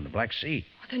drowned in the Black Sea.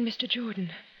 Then, Mr. Jordan,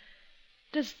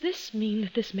 does this mean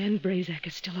that this man Brazak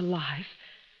is still alive?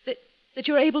 That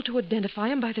you're able to identify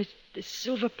him by this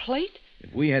silver plate?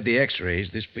 If we had the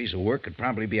X-rays, this piece of work could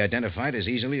probably be identified as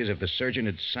easily as if the surgeon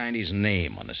had signed his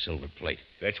name on the silver plate.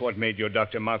 That's what made your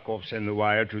Dr. Markoff send the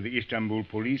wire to the Istanbul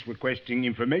police requesting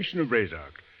information of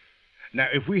Brazak. Now,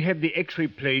 if we had the x-ray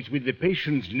plates with the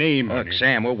patient's name on Look, it...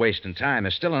 Sam, we're wasting time.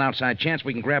 There's still an outside chance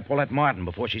we can grab Paulette Martin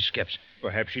before she skips.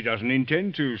 Perhaps she doesn't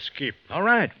intend to skip. All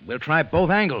right, we'll try both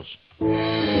angles.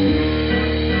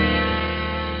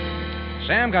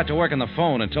 Sam got to work on the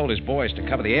phone and told his boys to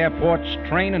cover the airports,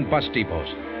 train, and bus depots.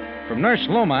 From Nurse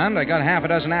Lomond, I got half a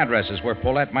dozen addresses where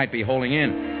Paulette might be holding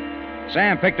in.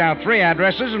 Sam picked out 3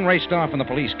 addresses and raced off in the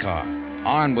police car.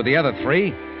 Armed with the other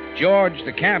 3, George,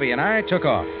 the cabbie, and I took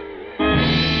off.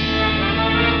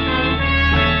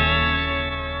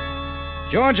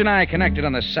 George and I connected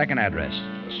on the second address,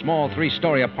 a small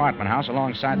 3-story apartment house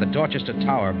alongside the Dorchester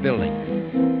Tower building.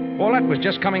 Paulette was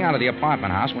just coming out of the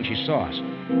apartment house when she saw us.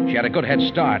 She had a good head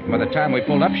start, and by the time we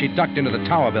pulled up, she ducked into the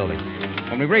tower building.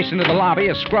 When we raced into the lobby,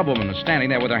 a scrubwoman was standing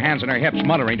there with her hands on her hips,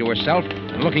 muttering to herself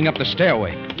and looking up the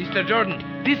stairway. Mr.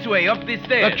 Jordan, this way, up the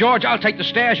stairs. Look, George, I'll take the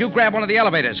stairs. You grab one of the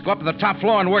elevators. Go up to the top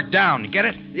floor and work down. You get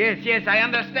it? Yes, I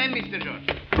understand, Mr. Jordan.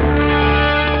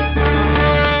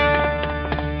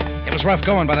 It was rough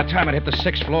going by the time it hit the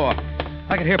 6th floor.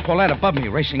 I could hear Paulette above me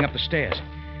racing up the stairs.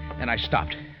 Then I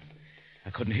stopped. I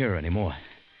couldn't hear her anymore.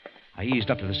 I eased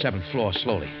up to the 7th floor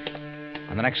slowly.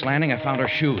 On the next landing, I found her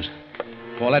shoes.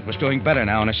 Paulette was doing better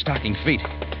now on her stocking feet.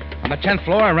 On the 10th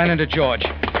floor, I ran into George.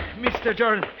 Mr.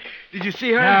 Jordan, did you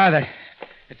see her? That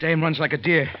dame runs like a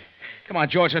deer. Come on,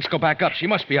 George, let's go back up. She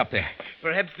must be up there.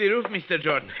 Perhaps the roof, Mr.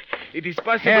 Jordan. It is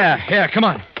possible... Here, come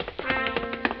on.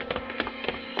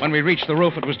 When we reached the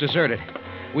roof, it was deserted.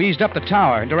 We eased up the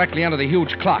tower and directly under the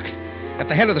huge clock. At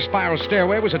the head of the spiral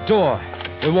stairway was a door.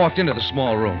 We walked into the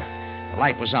small room. The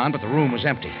light was on, but the room was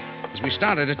empty. As we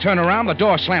started to turn around, the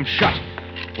door slammed shut.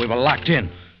 We were locked in.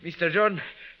 Mr. Jordan,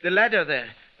 the ladder there.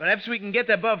 Perhaps we can get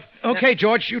above. Okay,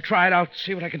 George, you try it. I'll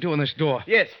see what I can do in this door.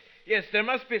 Yes, there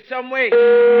must be some way.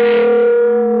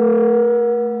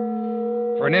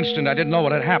 For an instant, I didn't know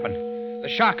what had happened. The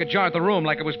shock had jarred the room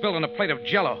like it was built on a plate of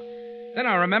Jell-O. Then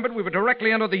I remembered we were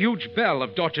directly under the huge bell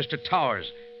of Dorchester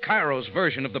Towers, Cairo's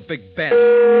version of the Big Ben.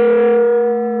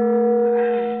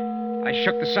 I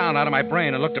shook the sound out of my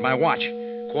brain and looked at my watch.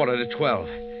 11:45.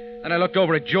 Then I looked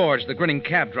over at George, the grinning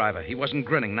cab driver. He wasn't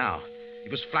grinning now. He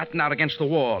was flattened out against the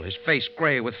wall, his face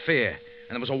gray with fear,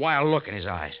 and there was a wild look in his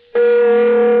eyes.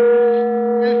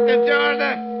 Mr.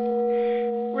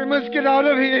 Jordan, we must get out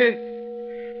of here.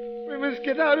 We must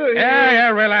get out of here. Yeah,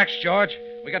 relax, George.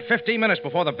 We got 15 minutes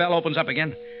before the bell opens up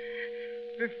again.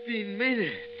 15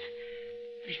 minutes.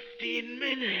 15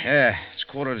 minutes. Yeah, it's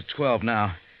 11:45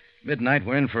 now. Midnight,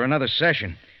 we're in for another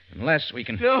session. Unless we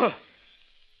can... No.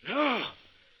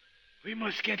 We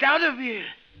must get out of here.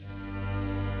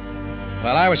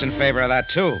 Well, I was in favor of that,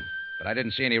 too. But I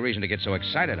didn't see any reason to get so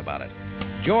excited about it.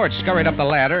 George scurried up the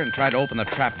ladder and tried to open the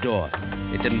trap door.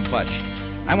 It didn't budge.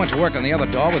 I went to work on the other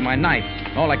door with my knife.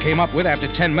 All I came up with after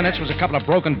 10 minutes was a couple of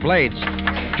broken blades.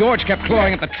 George kept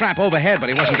clawing at the trap overhead, but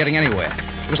he wasn't getting anywhere.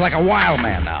 He was like a wild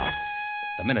man now.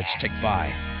 The minutes ticked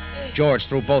by. George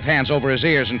threw both hands over his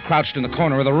ears and crouched in the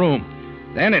corner of the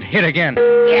room. Then it hit again.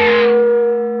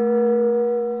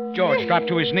 George dropped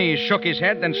to his knees, shook his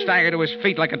head, then staggered to his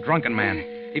feet like a drunken man.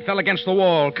 He fell against the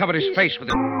wall, covered his face with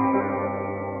it.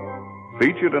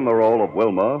 Featured in the role of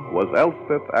Wilma was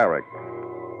Elspeth Eric.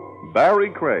 Barry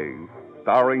Craig,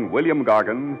 starring William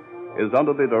Gargan, is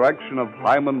under the direction of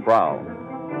Hyman Brown.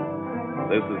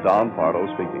 This is Don Pardo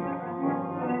speaking.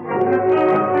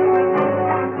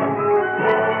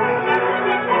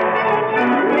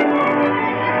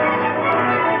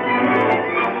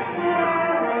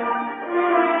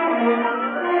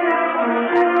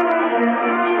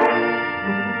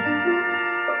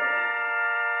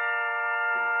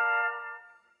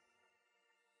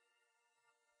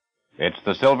 It's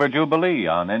the Silver Jubilee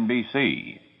on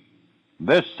NBC.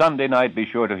 This Sunday night, be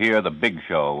sure to hear The Big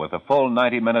Show with a full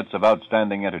 90 minutes of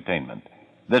outstanding entertainment.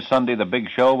 This Sunday, The Big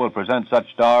Show will present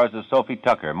such stars as Sophie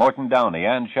Tucker, Morton Downey,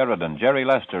 Ann Sheridan, Jerry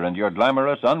Lester, and your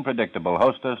glamorous, unpredictable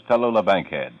hostess, Tallulah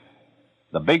Bankhead.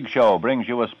 The Big Show brings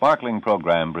you a sparkling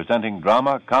program presenting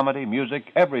drama, comedy,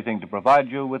 music, everything to provide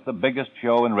you with the biggest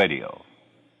show in radio.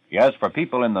 Yes, for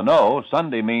people in the know,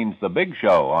 Sunday means The Big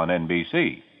Show on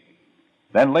NBC.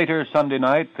 Then later Sunday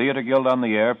night, Theater Guild on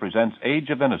the Air presents Age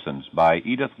of Innocence by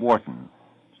Edith Wharton,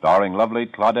 starring lovely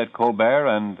Claudette Colbert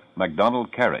and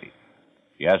MacDonald Carey.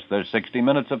 Yes, there's 60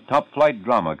 minutes of top-flight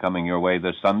drama coming your way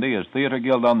this Sunday as Theater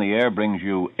Guild on the Air brings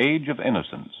you Age of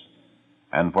Innocence.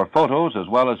 And for photos as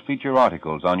well as feature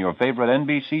articles on your favorite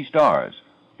NBC stars,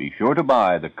 be sure to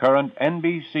buy the current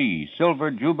NBC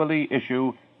Silver Jubilee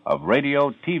issue of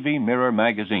Radio TV Mirror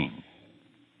magazine.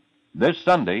 This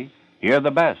Sunday, hear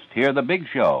the best, hear The Big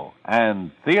Show,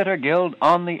 and Theater Guild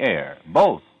on the Air,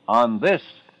 both on this,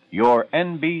 your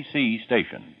NBC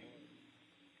station.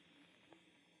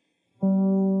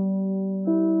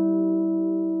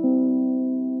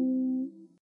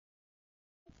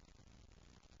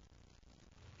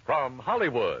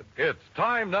 Hollywood, it's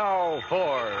time now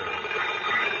for...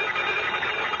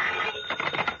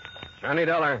 Johnny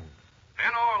Dollar.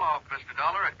 Ben Orloff, Mr.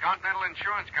 Dollar, at Continental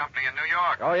Insurance Company in New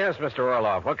York. Oh, yes, Mr.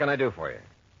 Orloff. What can I do for you?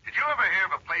 Did you ever hear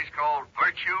of a place called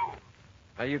Virtue?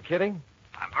 Are you kidding?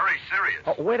 I'm very serious.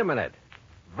 Oh, wait a minute.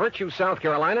 Virtue, South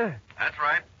Carolina? That's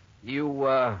right. You,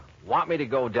 want me to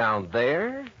go down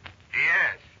there?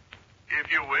 Yes,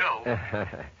 if you will.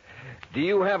 Do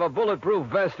you have a bulletproof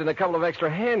vest and a couple of extra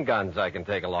handguns I can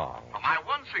take along? Well, my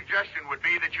one suggestion would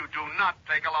be that you do not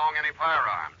take along any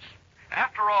firearms.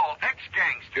 After all,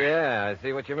 ex-gangsters... Yeah, I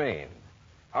see what you mean.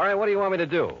 All right, what do you want me to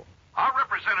do? Our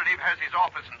representative has his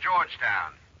office in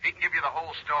Georgetown. He can give you the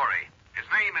whole story. His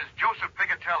name is Joseph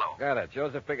Pigatello. Got it,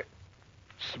 Joseph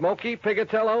Smokey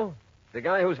Pigatello? The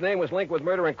guy whose name was linked with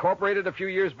Murder Incorporated a few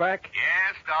years back?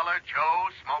 Yes, Dollar, Joe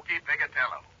Smokey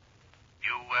Pigatello.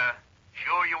 You,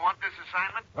 sure you want this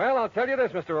assignment? Well, I'll tell you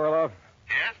this, Mr. Orloff.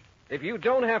 Yes? If you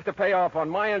don't have to pay off on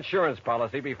my insurance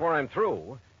policy before I'm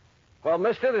through, well,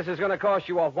 mister, this is going to cost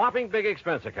you a whopping big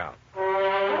expense account.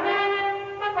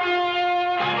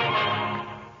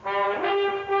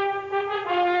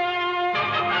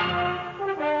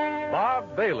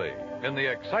 Bob Bailey in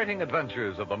the exciting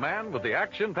adventures of the man with the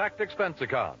action-packed expense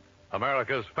account.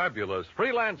 America's fabulous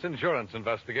freelance insurance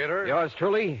investigator. Yours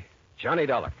truly, Johnny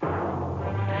Dollar.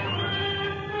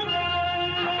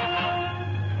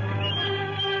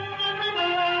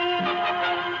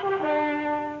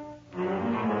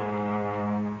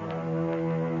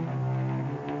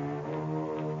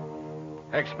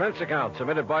 Expense account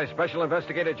submitted by Special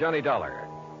Investigator Johnny Dollar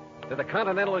to the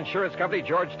Continental Insurance Company,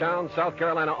 Georgetown, South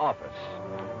Carolina office.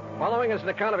 Following is an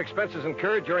account of expenses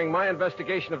incurred during my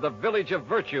investigation of the Village of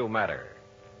Virtue matter.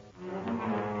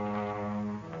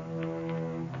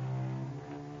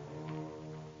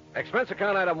 Expense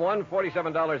account item 1,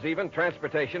 $47 even,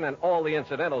 transportation and all the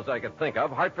incidentals I could think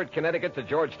of, Hartford, Connecticut to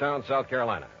Georgetown, South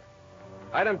Carolina.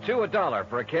 Item 2, $1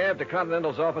 for a cab to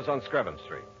Continental's office on Screven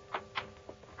Street.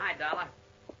 Hi, Dollar.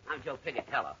 I'm Joe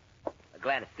Pigatello.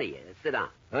 Glad to see you. Sit down.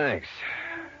 Thanks.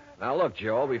 Now, look,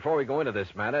 Joe, before we go into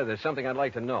this matter, there's something I'd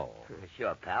like to know.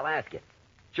 Sure, pal. Ask it.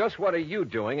 Just what are you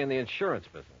doing in the insurance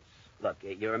business? Look,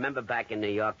 you remember back in New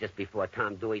York just before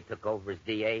Tom Dewey took over as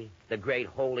DA? The great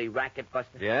holy racket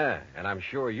buster? Yeah, and I'm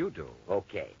sure you do.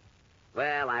 Okay.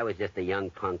 Well, I was just a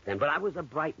young punk then, but I was a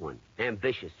bright one.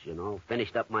 Ambitious, you know.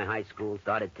 Finished up my high school,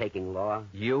 started taking law.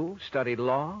 You studied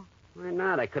law? Why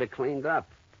not? I could have cleaned up.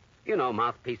 You know,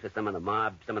 mouthpiece for some of the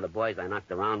mob, some of the boys I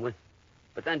knocked around with.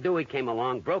 But then Dewey came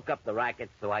along, broke up the racket,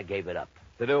 so I gave it up.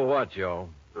 To do what, Joe?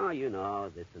 Oh, you know,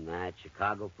 this and that.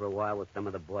 Chicago for a while with some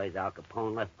of the boys Al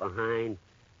Capone left behind.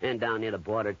 And down near the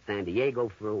border at San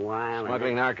Diego for a while.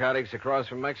 Smuggling narcotics across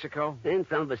from Mexico? Then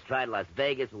some of us tried Las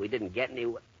Vegas, but we didn't get any...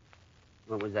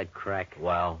 What was that crack?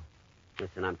 Well?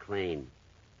 Listen, I'm clean.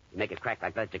 You make a crack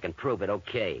like that, you can prove it,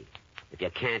 okay. If you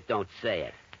can't, don't say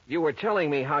it. You were telling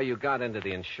me how you got into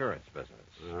the insurance business.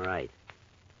 All right.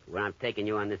 Where I'm taking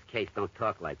you on this case, don't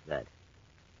talk like that.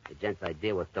 The gents I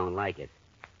deal with don't like it.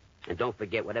 And don't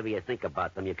forget, whatever you think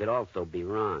about them, you could also be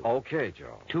wrong. Okay,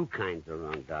 Joe. Two kinds of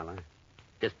wrong, Dollar.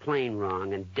 Just plain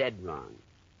wrong and dead wrong.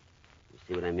 You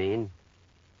see what I mean?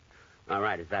 All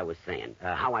right, as I was saying,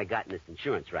 how I got in this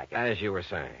insurance racket. As you were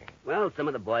saying. Well, some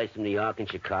of the boys from New York and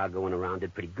Chicago and around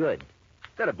did pretty good.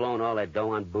 Instead of blowing all their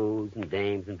dough on booze and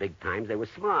dames and big times, they were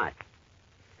smart.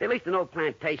 They leased an old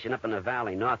plantation up in the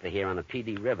valley north of here on the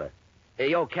P.D. River.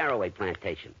 The old Caraway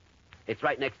plantation. It's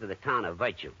right next to the town of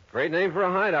Virtue. Great name for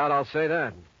a hideout, I'll say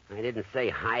that. I didn't say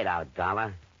hideout,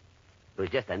 Dollar. It was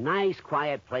just a nice,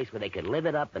 quiet place where they could live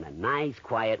it up in a nice,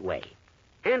 quiet way.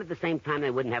 And at the same time, they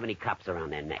wouldn't have any cops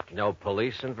around their neck. No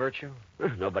police in Virtue?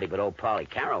 Nobody but old Paulie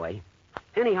Caraway.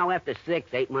 Anyhow, after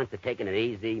 6-8 months of taking it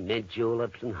easy, mint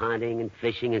juleps and hunting and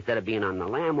fishing instead of being on the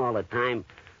lam all the time,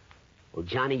 well,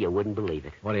 Johnny, you wouldn't believe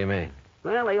it. What do you mean?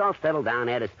 Well, they all settled down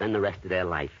there to spend the rest of their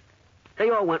life. They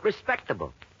all went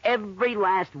respectable. Every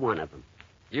last one of them.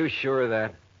 You sure of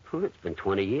that? Well, it's been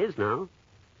 20 years now.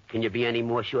 Can you be any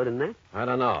more sure than that? I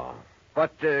don't know.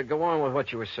 But go on with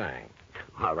what you were saying.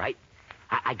 All right.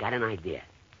 I got an idea.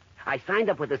 I signed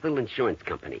up with this little insurance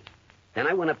company. Then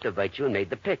I went up to Virtue and made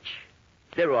the pitch.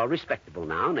 They're all respectable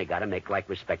now, and they got to make like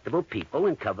respectable people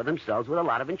and cover themselves with a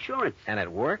lot of insurance. And it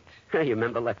worked? You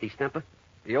remember Lefty Stemper?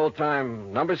 The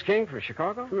old-time numbers king from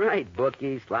Chicago? Right.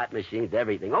 Bookies, slot machines,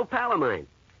 everything. Old pal of mine.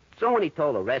 So when he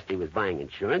told the rest he was buying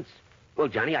insurance, well,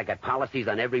 Johnny, I got policies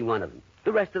on every one of them.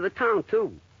 The rest of the town,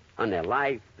 too. On their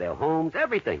life, their homes,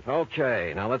 everything.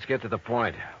 Okay, now let's get to the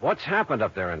point. What's happened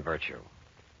up there in Virtue?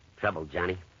 Trouble,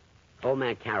 Johnny. Old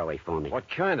man Caraway phoned me. What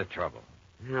kind of trouble?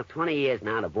 Now, 20 years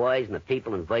now, the boys and the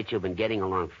people in Virtue have been getting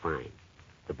along fine.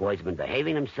 The boys have been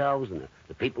behaving themselves, and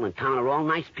the people in town are all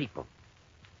nice people.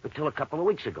 Until a couple of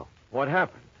weeks ago. What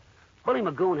happened? Bully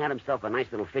Magoon had himself a nice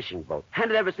little fishing boat.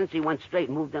 Had it ever since he went straight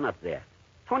and moved in up there.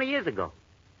 20 years ago.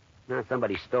 Now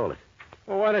somebody stole it.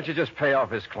 Well, why don't you just pay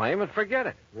off his claim and forget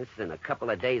it? Listen, a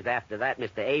couple of days after that,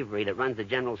 Mr. Avery, that runs the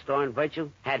general store in Virtue,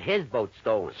 had his boat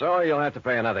stolen. So you'll have to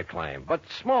pay another claim. But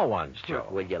small ones, Joe.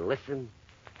 Look, will you listen?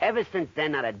 Ever since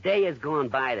then, not a day has gone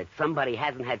by that somebody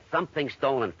hasn't had something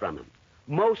stolen from him.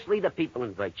 Mostly the people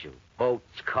in Virtue.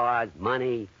 Boats, cars,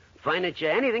 money, furniture,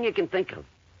 anything you can think of.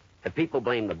 The people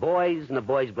blame the boys, and the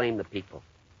boys blame the people.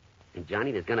 And,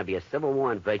 Johnny, there's going to be a civil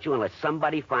war in Virtue unless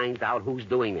somebody finds out who's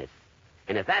doing this.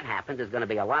 And if that happens, there's going to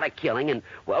be a lot of killing, and,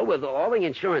 well, with all the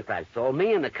insurance I've sold,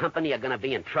 me and the company are going to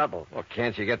be in trouble. Well,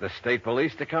 can't you get the state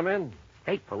police to come in?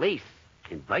 State police?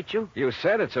 In Virtue? You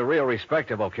said it's a real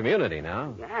respectable community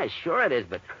now. Yeah, sure it is,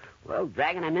 but, well,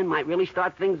 dragging them in might really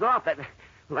start things off. Well,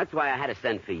 that's why I had to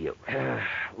send for you.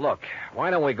 Look, why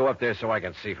don't we go up there so I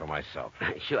can see for myself?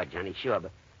 Sure, Johnny, sure,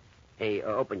 but... Hey,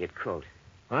 open your coat.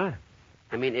 What?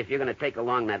 I mean, if you're going to take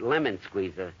along that lemon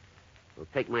squeezer, well,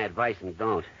 take my advice and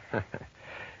don't.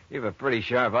 You've a pretty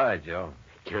sharp eye, Joe.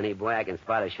 Johnny, boy, I can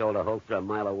spot a shoulder holster a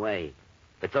mile away.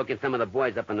 But so can some of the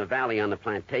boys up in the valley on the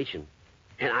plantation.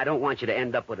 And I don't want you to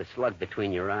end up with a slug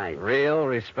between your eyes. Real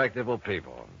respectable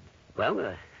people.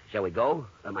 Well, shall we go?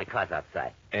 My car's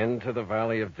outside. Into the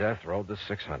Valley of Death, Road to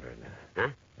 600. Huh?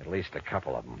 At least a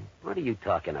couple of them. What are you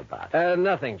talking about?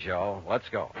 Nothing, Joe. Let's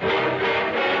go.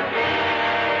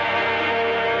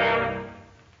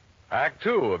 Act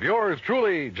 2 of yours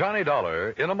truly, Johnny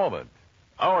Dollar, in a moment.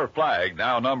 Our flag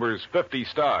now numbers 50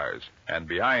 stars, and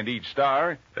behind each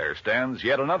star there stands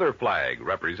yet another flag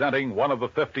representing one of the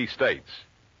 50 states.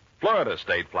 Florida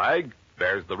state flag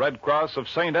bears the Red Cross of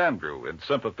St. Andrew in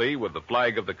sympathy with the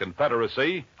flag of the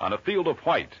Confederacy on a field of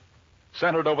white.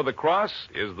 Centered over the cross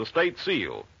is the state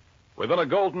seal. Within a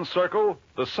golden circle,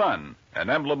 the sun, an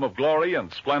emblem of glory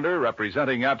and splendor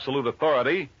representing absolute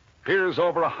authority, peers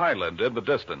over a highland in the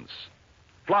distance.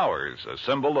 Flowers, a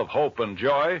symbol of hope and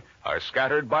joy, are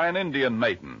scattered by an Indian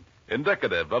maiden,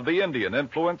 indicative of the Indian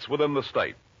influence within the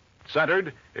state.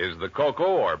 Centered is the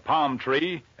cocoa or palm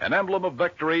tree, an emblem of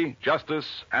victory,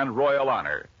 justice, and royal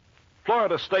honor.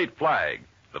 Florida state flag,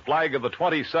 the flag of the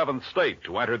 27th state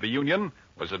to enter the Union,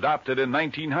 was adopted in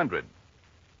 1900.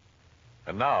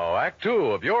 And now, Act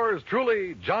 2 of yours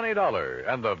truly, Johnny Dollar,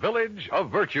 and the Village of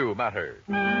Virtue Matter.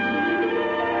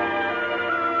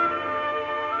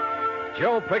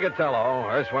 Joe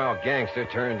Pigatello, erstwhile gangster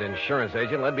turned insurance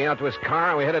agent, led me out to his car,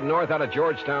 and we headed north out of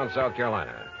Georgetown, South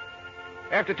Carolina.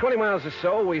 After 20 miles or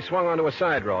so, we swung onto a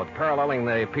side road paralleling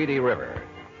the PD River.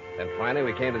 Then finally,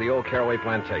 we came to the old Caraway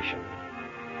Plantation.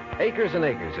 Acres and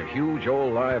acres of huge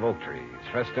old live oak trees,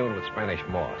 festooned with Spanish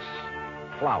moss.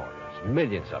 Flowers,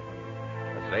 millions of them.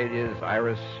 Azaleas,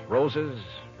 iris, roses,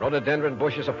 rhododendron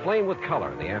bushes aflame with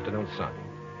color in the afternoon sun.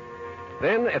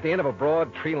 Then, at the end of a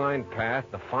broad, tree-lined path,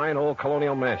 the fine old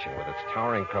colonial mansion with its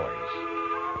towering pillars.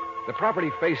 The property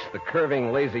faced the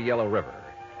curving, lazy yellow river.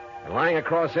 And lying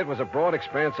across it was a broad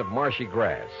expanse of marshy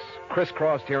grass,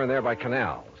 crisscrossed here and there by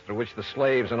canals, through which the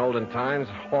slaves in olden times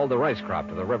hauled the rice crop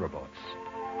to the riverboats.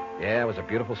 Yeah, it was a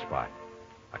beautiful spot.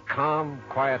 A calm,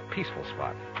 quiet, peaceful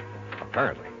spot.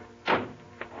 Apparently.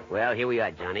 Well, here we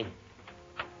are, Johnny.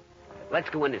 Let's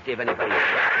go in to see if anybody...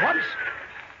 What?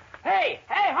 Hey,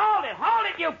 hold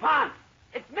it, you punk!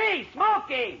 It's me,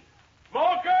 Smokey!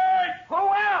 Smokey! Who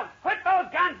else? Put those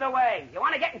guns away. You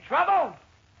want to get in trouble?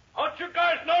 Don't you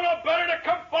guys know no better to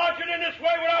come barging in this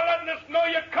way without letting us know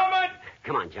you're coming?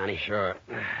 Come on, Johnny. Sure.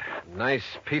 Nice,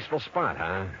 peaceful spot,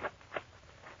 huh?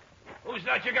 Who's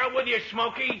that you got with you,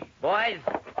 Smokey? Boys,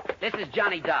 this is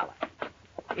Johnny Dollar.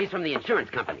 He's from the insurance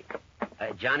company.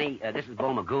 Johnny, this is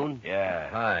Bo Magoon. Yeah.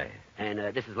 Hi. And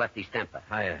this is Lefty Stemper.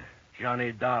 Hiya.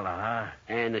 Johnny Dollar, huh?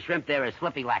 And the shrimp there is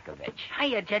Flippy Lakovich.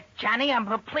 Hiya, Johnny. I'm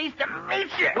pleased to meet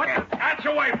you. What? That's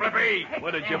away, Flippy.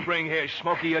 What did you bring here,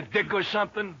 Smokey? A dick or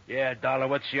something? Yeah, Dollar,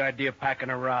 what's the idea of packing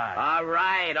a ride? All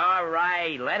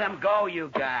right. Let him go,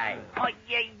 you guys. Oh,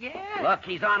 yeah. Look,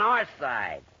 he's on our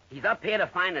side. He's up here to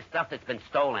find the stuff that's been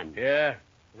stolen. Yeah?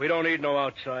 We don't need no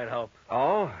outside help.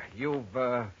 Oh, you've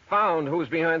found who's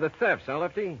behind the thefts, huh,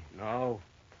 Lefty? No.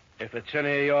 If it's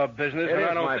any of your business, It then I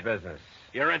is don't my business.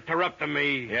 You're interrupting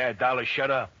me. Yeah, Dollar,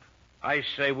 shut up. I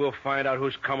say we'll find out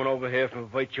who's coming over here from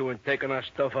Virtue and taking our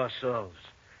stuff ourselves.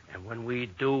 And when we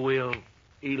do, we'll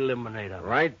eliminate them.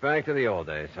 Right back to the old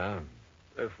days, huh?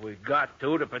 If we got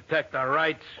to protect our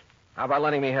rights. How about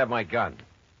letting me have my gun?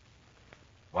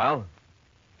 Well?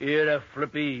 Hear that,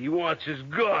 Flippy? He wants his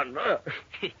gun.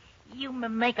 You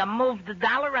make a move the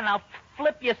dollar and I'll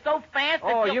flip you so fast.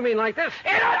 Oh, you mean like this?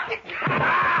 Hey,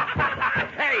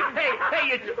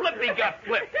 it's Flippy got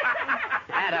flipped.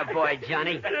 Attaboy,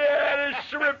 Johnny. Yeah, the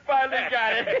shrimp finally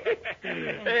got it.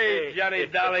 Hey, Johnny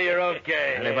Dollar, you're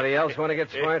okay. Anybody else want to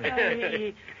get smart?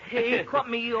 He cut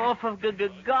me off of the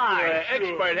guard.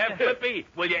 Expert, huh, Flippy?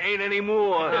 Well, you ain't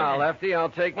anymore. Now, Lefty, I'll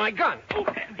take my gun.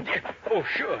 Oh,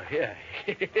 sure, yeah.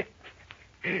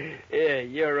 Yeah,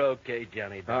 you're okay,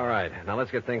 Johnny. All right, now let's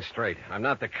get things straight. I'm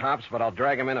not the cops, but I'll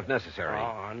drag him in if necessary.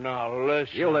 Oh, no,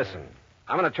 listen. You listen.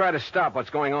 I'm going to try to stop what's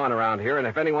going on around here, and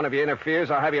if any one of you interferes,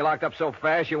 I'll have you locked up so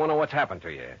fast you won't know what's happened to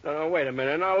you. No, wait a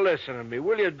minute. Now, listen to me,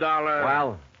 will you, Dollar?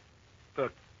 Well?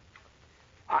 Look,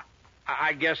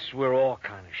 I guess we're all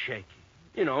kind of shaky.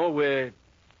 You know, we're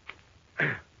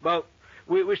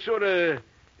sort of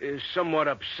somewhat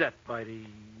upset by the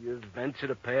events of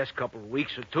the past couple of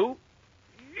weeks or two.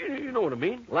 You know what I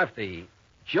mean? Lefty,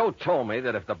 Joe told me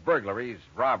that if the burglaries,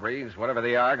 robberies, whatever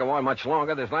they are, go on much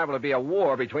longer, there's liable to be a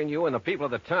war between you and the people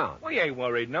of the town. We ain't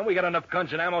worried, no. We got enough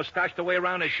guns and ammo stashed away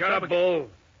around to shut up. Bull.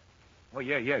 Oh,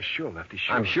 yeah, sure, Lefty,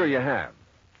 sure. I'm sure you have.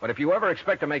 But if you ever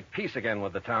expect to make peace again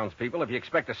with the townspeople, if you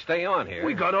expect to stay on here...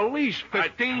 We got at least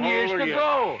 15 years to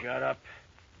go. Shut up.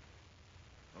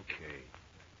 Okay.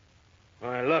 All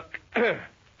right, look.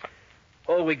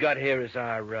 All we got here is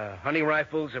our hunting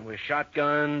rifles and we're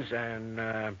shotguns and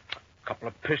a couple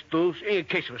of pistols in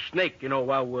case of a snake, you know,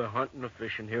 while we're hunting or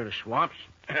fishing here in the swamps.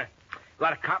 A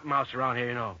lot of cottonmouths around here,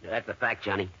 you know. That's a fact,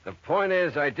 Johnny. The point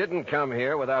is, I didn't come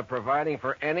here without providing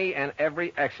for any and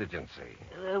every exigency.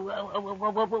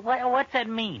 What's that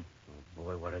mean?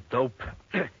 Boy, what a dope.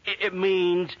 It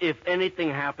means if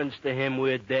anything happens to him,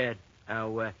 we're dead.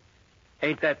 Now,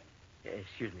 ain't that...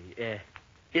 excuse me,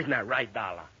 isn't that right,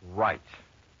 Dollar? Right.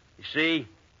 You see?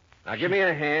 Now, give me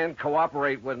a hand,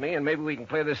 cooperate with me, and maybe we can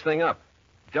clear this thing up.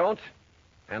 Don't,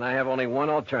 and I have only one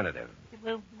alternative.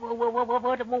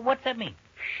 What's that mean?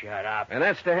 Shut up. And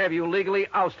that's to have you legally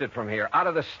ousted from here, out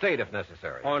of the state if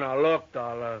necessary. Oh, now, look,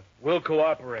 Dollar, we'll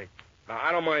cooperate. Now,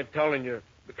 I don't mind telling you,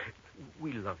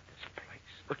 we love this place.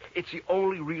 Look, it's the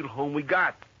only real home we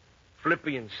got.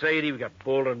 Flippy and Sadie, we got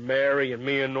Bull and Mary and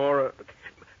me and Nora.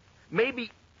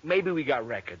 Maybe we got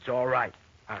records, all right.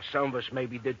 Some of us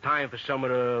maybe did time for some of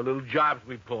the little jobs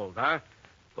we pulled, huh?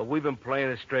 But we've been playing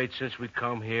it straight since we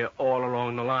come here all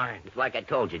along the line. It's like I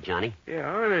told you, Johnny.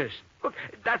 Yeah, honest. Look,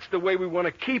 that's the way we want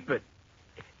to keep it.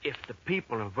 If the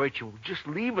people in Virtue will just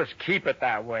leave us keep it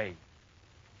that way.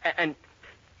 And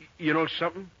you know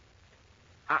something?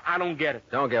 I don't get it.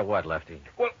 Don't get what, Lefty?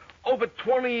 Well, over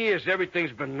 20 years,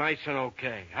 everything's been nice and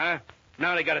okay, huh?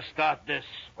 Now they got to start this.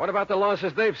 What about the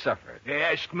losses they've suffered? They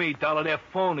asked me, Dollar. They're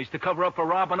phonies to cover up for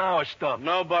robbing our stuff.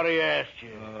 Nobody asked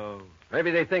you. Oh. Maybe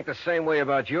they think the same way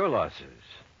about your losses.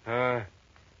 Say.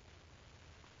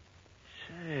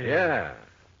 Yeah.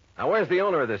 Now, where's the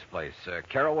owner of this place?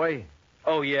 Caraway?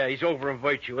 Oh, yeah, he's over in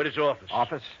Virtue at his office.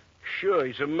 Office? Sure,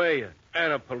 he's a mayor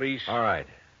and a police. All right.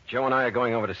 Joe and I are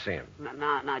going over to see him.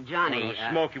 Now, Johnny...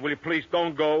 Smokey, will you please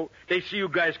don't go? They see you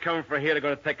guys coming from here, they're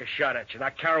going to take a shot at you. Now,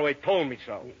 Caraway told me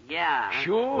so. Yeah.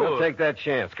 Sure. We'll take that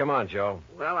chance. Come on, Joe.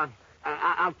 Well,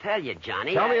 I'll tell you,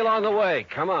 Johnny. Tell me along the way.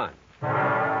 Come on.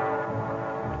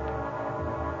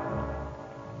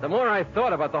 The more I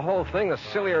thought about the whole thing, the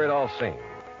sillier it all seemed.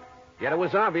 Yet it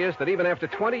was obvious that even after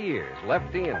 20 years,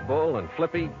 Lefty and Bull and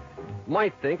Flippy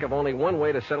might think of only one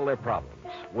way to settle their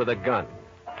problems, with a gun.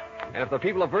 And if the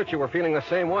people of Virtue were feeling the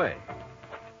same way.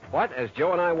 But as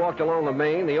Joe and I walked along the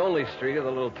main, the only street of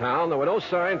the little town, there were no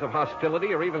signs of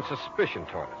hostility or even suspicion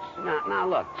toward us. Now,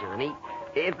 look, Johnny.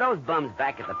 If those bums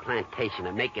back at the plantation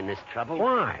are making this trouble...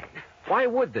 Why? Why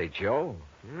would they, Joe?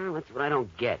 Well, that's what I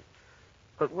don't get.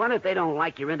 But what if they don't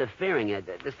like your interfering and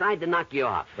decide to knock you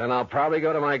off? Then I'll probably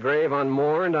go to my grave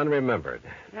unmourned, unremembered.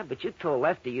 Yeah, but you told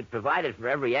Lefty you'd provided for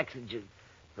every exigent...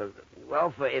 for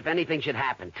if anything should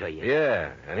happen to you.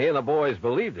 Yeah, and he and the boys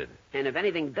believed it. And if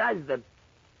anything does,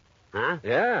 Huh?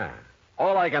 Yeah.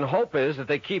 All I can hope is that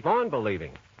they keep on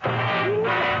believing.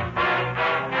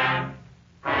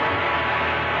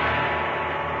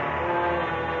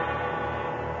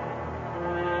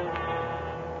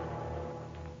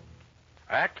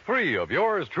 Act 3 of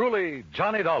yours truly,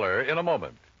 Johnny Dollar, in a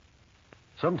moment.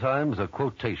 Sometimes a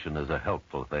quotation is a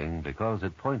helpful thing because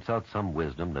it points out some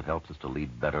wisdom that helps us to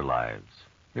lead better lives.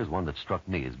 Here's one that struck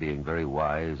me as being very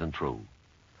wise and true.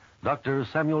 Dr.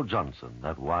 Samuel Johnson,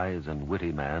 that wise and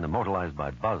witty man immortalized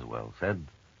by Boswell, said,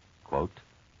 quote,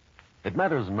 "It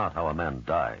matters not how a man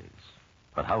dies,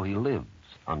 but how he lives,"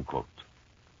 unquote.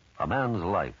 A man's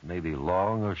life may be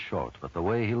long or short, but the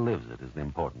way he lives it is the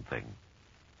important thing.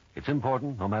 It's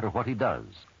important no matter what he does.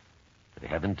 They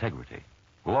have integrity,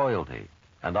 loyalty,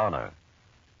 and honor,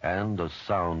 and a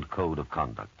sound code of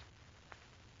conduct.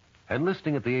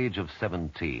 Enlisting at the age of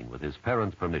 17 with his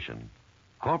parents' permission,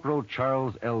 Corporal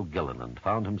Charles L. Gilliland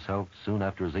found himself, soon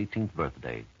after his 18th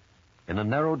birthday, in a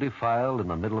narrow defile in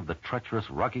the middle of the treacherous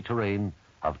rocky terrain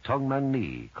of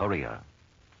Tongmangni, Korea.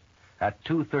 At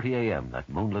 2:30 a.m. that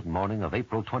moonlit morning of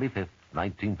April 25th,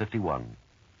 1951,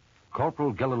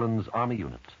 Corporal Gilliland's Army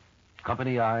Unit,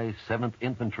 Company I, 7th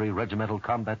Infantry Regimental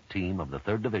Combat Team of the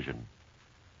 3rd Division,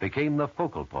 became the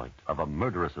focal point of a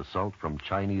murderous assault from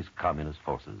Chinese Communist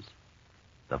forces.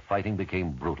 The fighting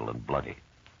became brutal and bloody.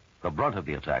 The brunt of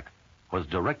the attack was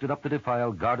directed up the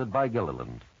defile guarded by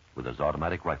Gilliland with his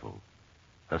automatic rifle.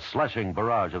 The slashing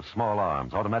barrage of small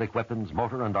arms, automatic weapons,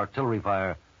 mortar, and artillery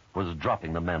fire was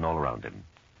dropping the men all around him.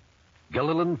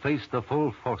 Gilliland faced the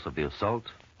full force of the assault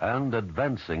and,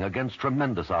 advancing against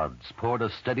tremendous odds, poured a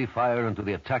steady fire into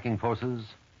the attacking forces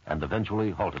and eventually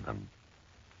halted them.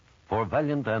 For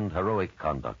valiant and heroic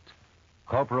conduct,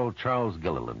 Corporal Charles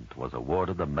Gilliland was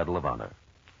awarded the Medal of Honor.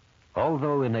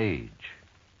 Although in age,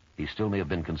 he still may have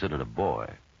been considered a boy,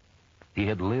 he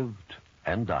had lived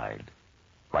and died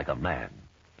like a man.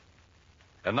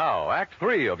 And now, Act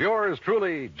 3 of yours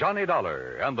truly, Johnny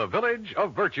Dollar and the Village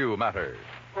of Virtue Matter.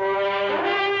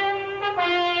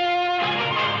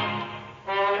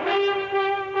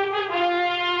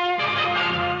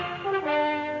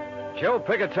 Joe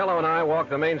Picatello and I walked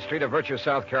the main street of Virtue,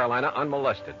 South Carolina,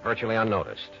 unmolested, virtually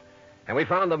unnoticed. And we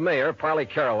found the mayor, Parley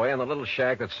Caraway, in the little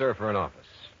shack that served for an office.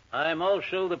 I'm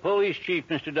also the police chief,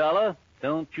 Mr. Dollar.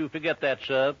 Don't you forget that,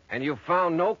 sir. And you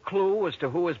found no clue as to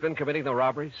who has been committing the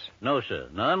robberies? No, sir.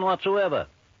 None whatsoever.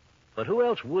 But who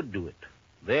else would do it?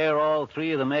 They're all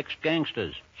three of them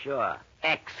ex-gangsters. Sure.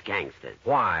 Ex-gangsters.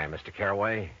 Why, Mr.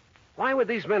 Caraway? Why would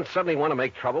these men suddenly want to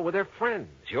make trouble with their friends,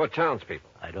 your townspeople?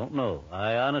 I don't know.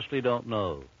 I honestly don't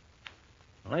know.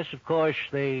 Unless, of course,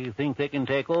 they think they can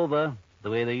take over the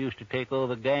way they used to take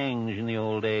over gangs in the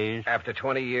old days. After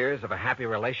 20 years of a happy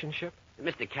relationship?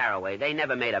 Mr. Caraway, they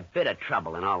never made a bit of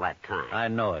trouble in all that time. I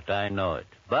know it.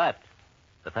 But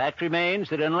the fact remains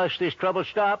that unless this trouble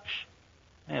stops,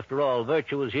 after all,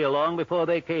 Virtue was here long before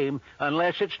they came,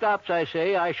 unless it stops, I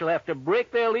say, I shall have to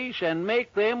break their lease and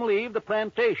make them leave the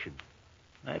plantation.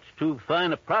 That's too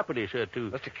fine a property, sir,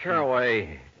 to... Mr.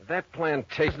 Caraway, that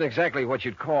plantation isn't exactly what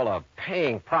you'd call a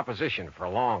paying proposition for a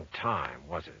long time,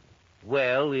 was it?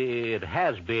 Well, it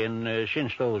has been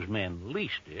since those men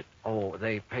leased it. Oh,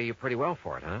 they pay you pretty well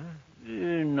for it, huh?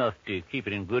 Enough to keep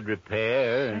it in good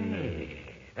repair. Hey,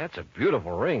 that's a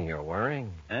beautiful ring you're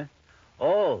wearing. Huh?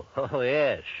 Oh,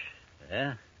 yes.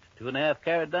 Yeah,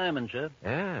 2.5-carat diamonds, sir.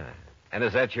 Yeah. And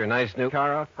is that your nice new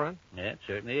car out front? Yeah, it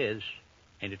certainly is.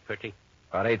 Ain't it pretty?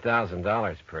 About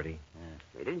 $8,000 pretty.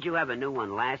 Yeah. Hey, didn't you have a new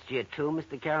one last year, too,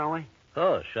 Mr. Caraway? Of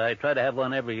course. I try to have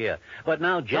one every year. But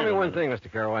now, Tell me one thing,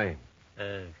 Mr. Caraway.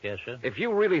 Yes, sir? If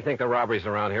you really think the robberies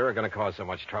around here are going to cause so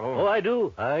much trouble... Oh, I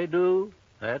do.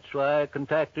 That's why I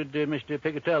contacted Mr.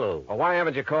 Picatello. Well, why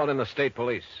haven't you called in the state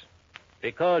police?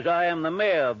 Because I am the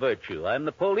mayor of Virtue. I'm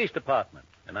the police department,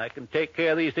 and I can take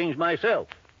care of these things myself.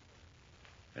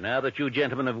 And now that you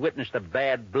gentlemen have witnessed the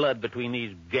bad blood between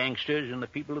these gangsters and the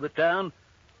people of the town,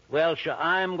 well, sir,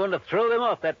 I'm going to throw them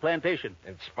off that plantation.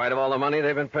 In spite of all the money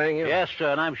they've been paying you? Yes,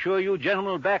 sir, and I'm sure you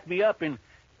gentlemen will back me up in...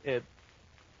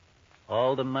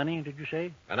 all the money, did you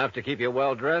say? Enough to keep you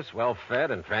well-dressed,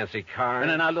 well-fed, and fancy cars.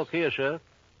 And now, look here, sir.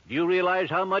 Do you realize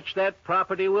how much that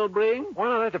property will bring?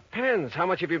 Well, that depends. How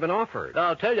much have you been offered?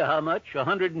 I'll tell you how much.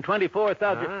 $124,000.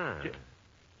 Ah.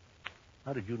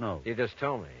 How did you know? You just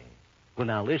told me. Well,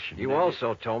 now, listen. You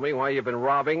also told me why you've been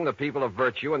robbing the people of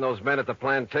Virtue and those men at the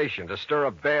plantation to stir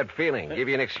up bad feeling, give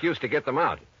you an excuse to get them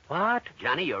out. What?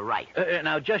 Johnny, you're right.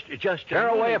 Now, just...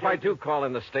 Caraway, if I do call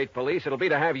in the state police, it'll be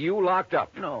to have you locked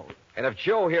up. No. And if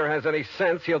Joe here has any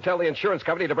sense, he'll tell the insurance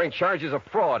company to bring charges of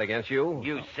fraud against you.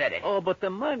 You said it. Oh, but the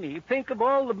money. Think of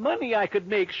all the money I could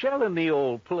make selling the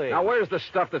old place. Now, where's the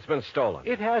stuff that's been stolen?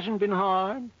 It hasn't been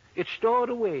harmed. It's stored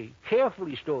away,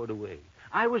 carefully stored away.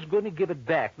 I was going to give it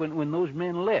back when those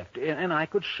men left, and I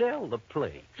could sell the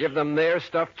place. Give them their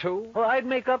stuff, too? Oh, I'd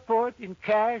make up for it in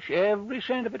cash, every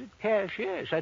cent of it in cash, yes.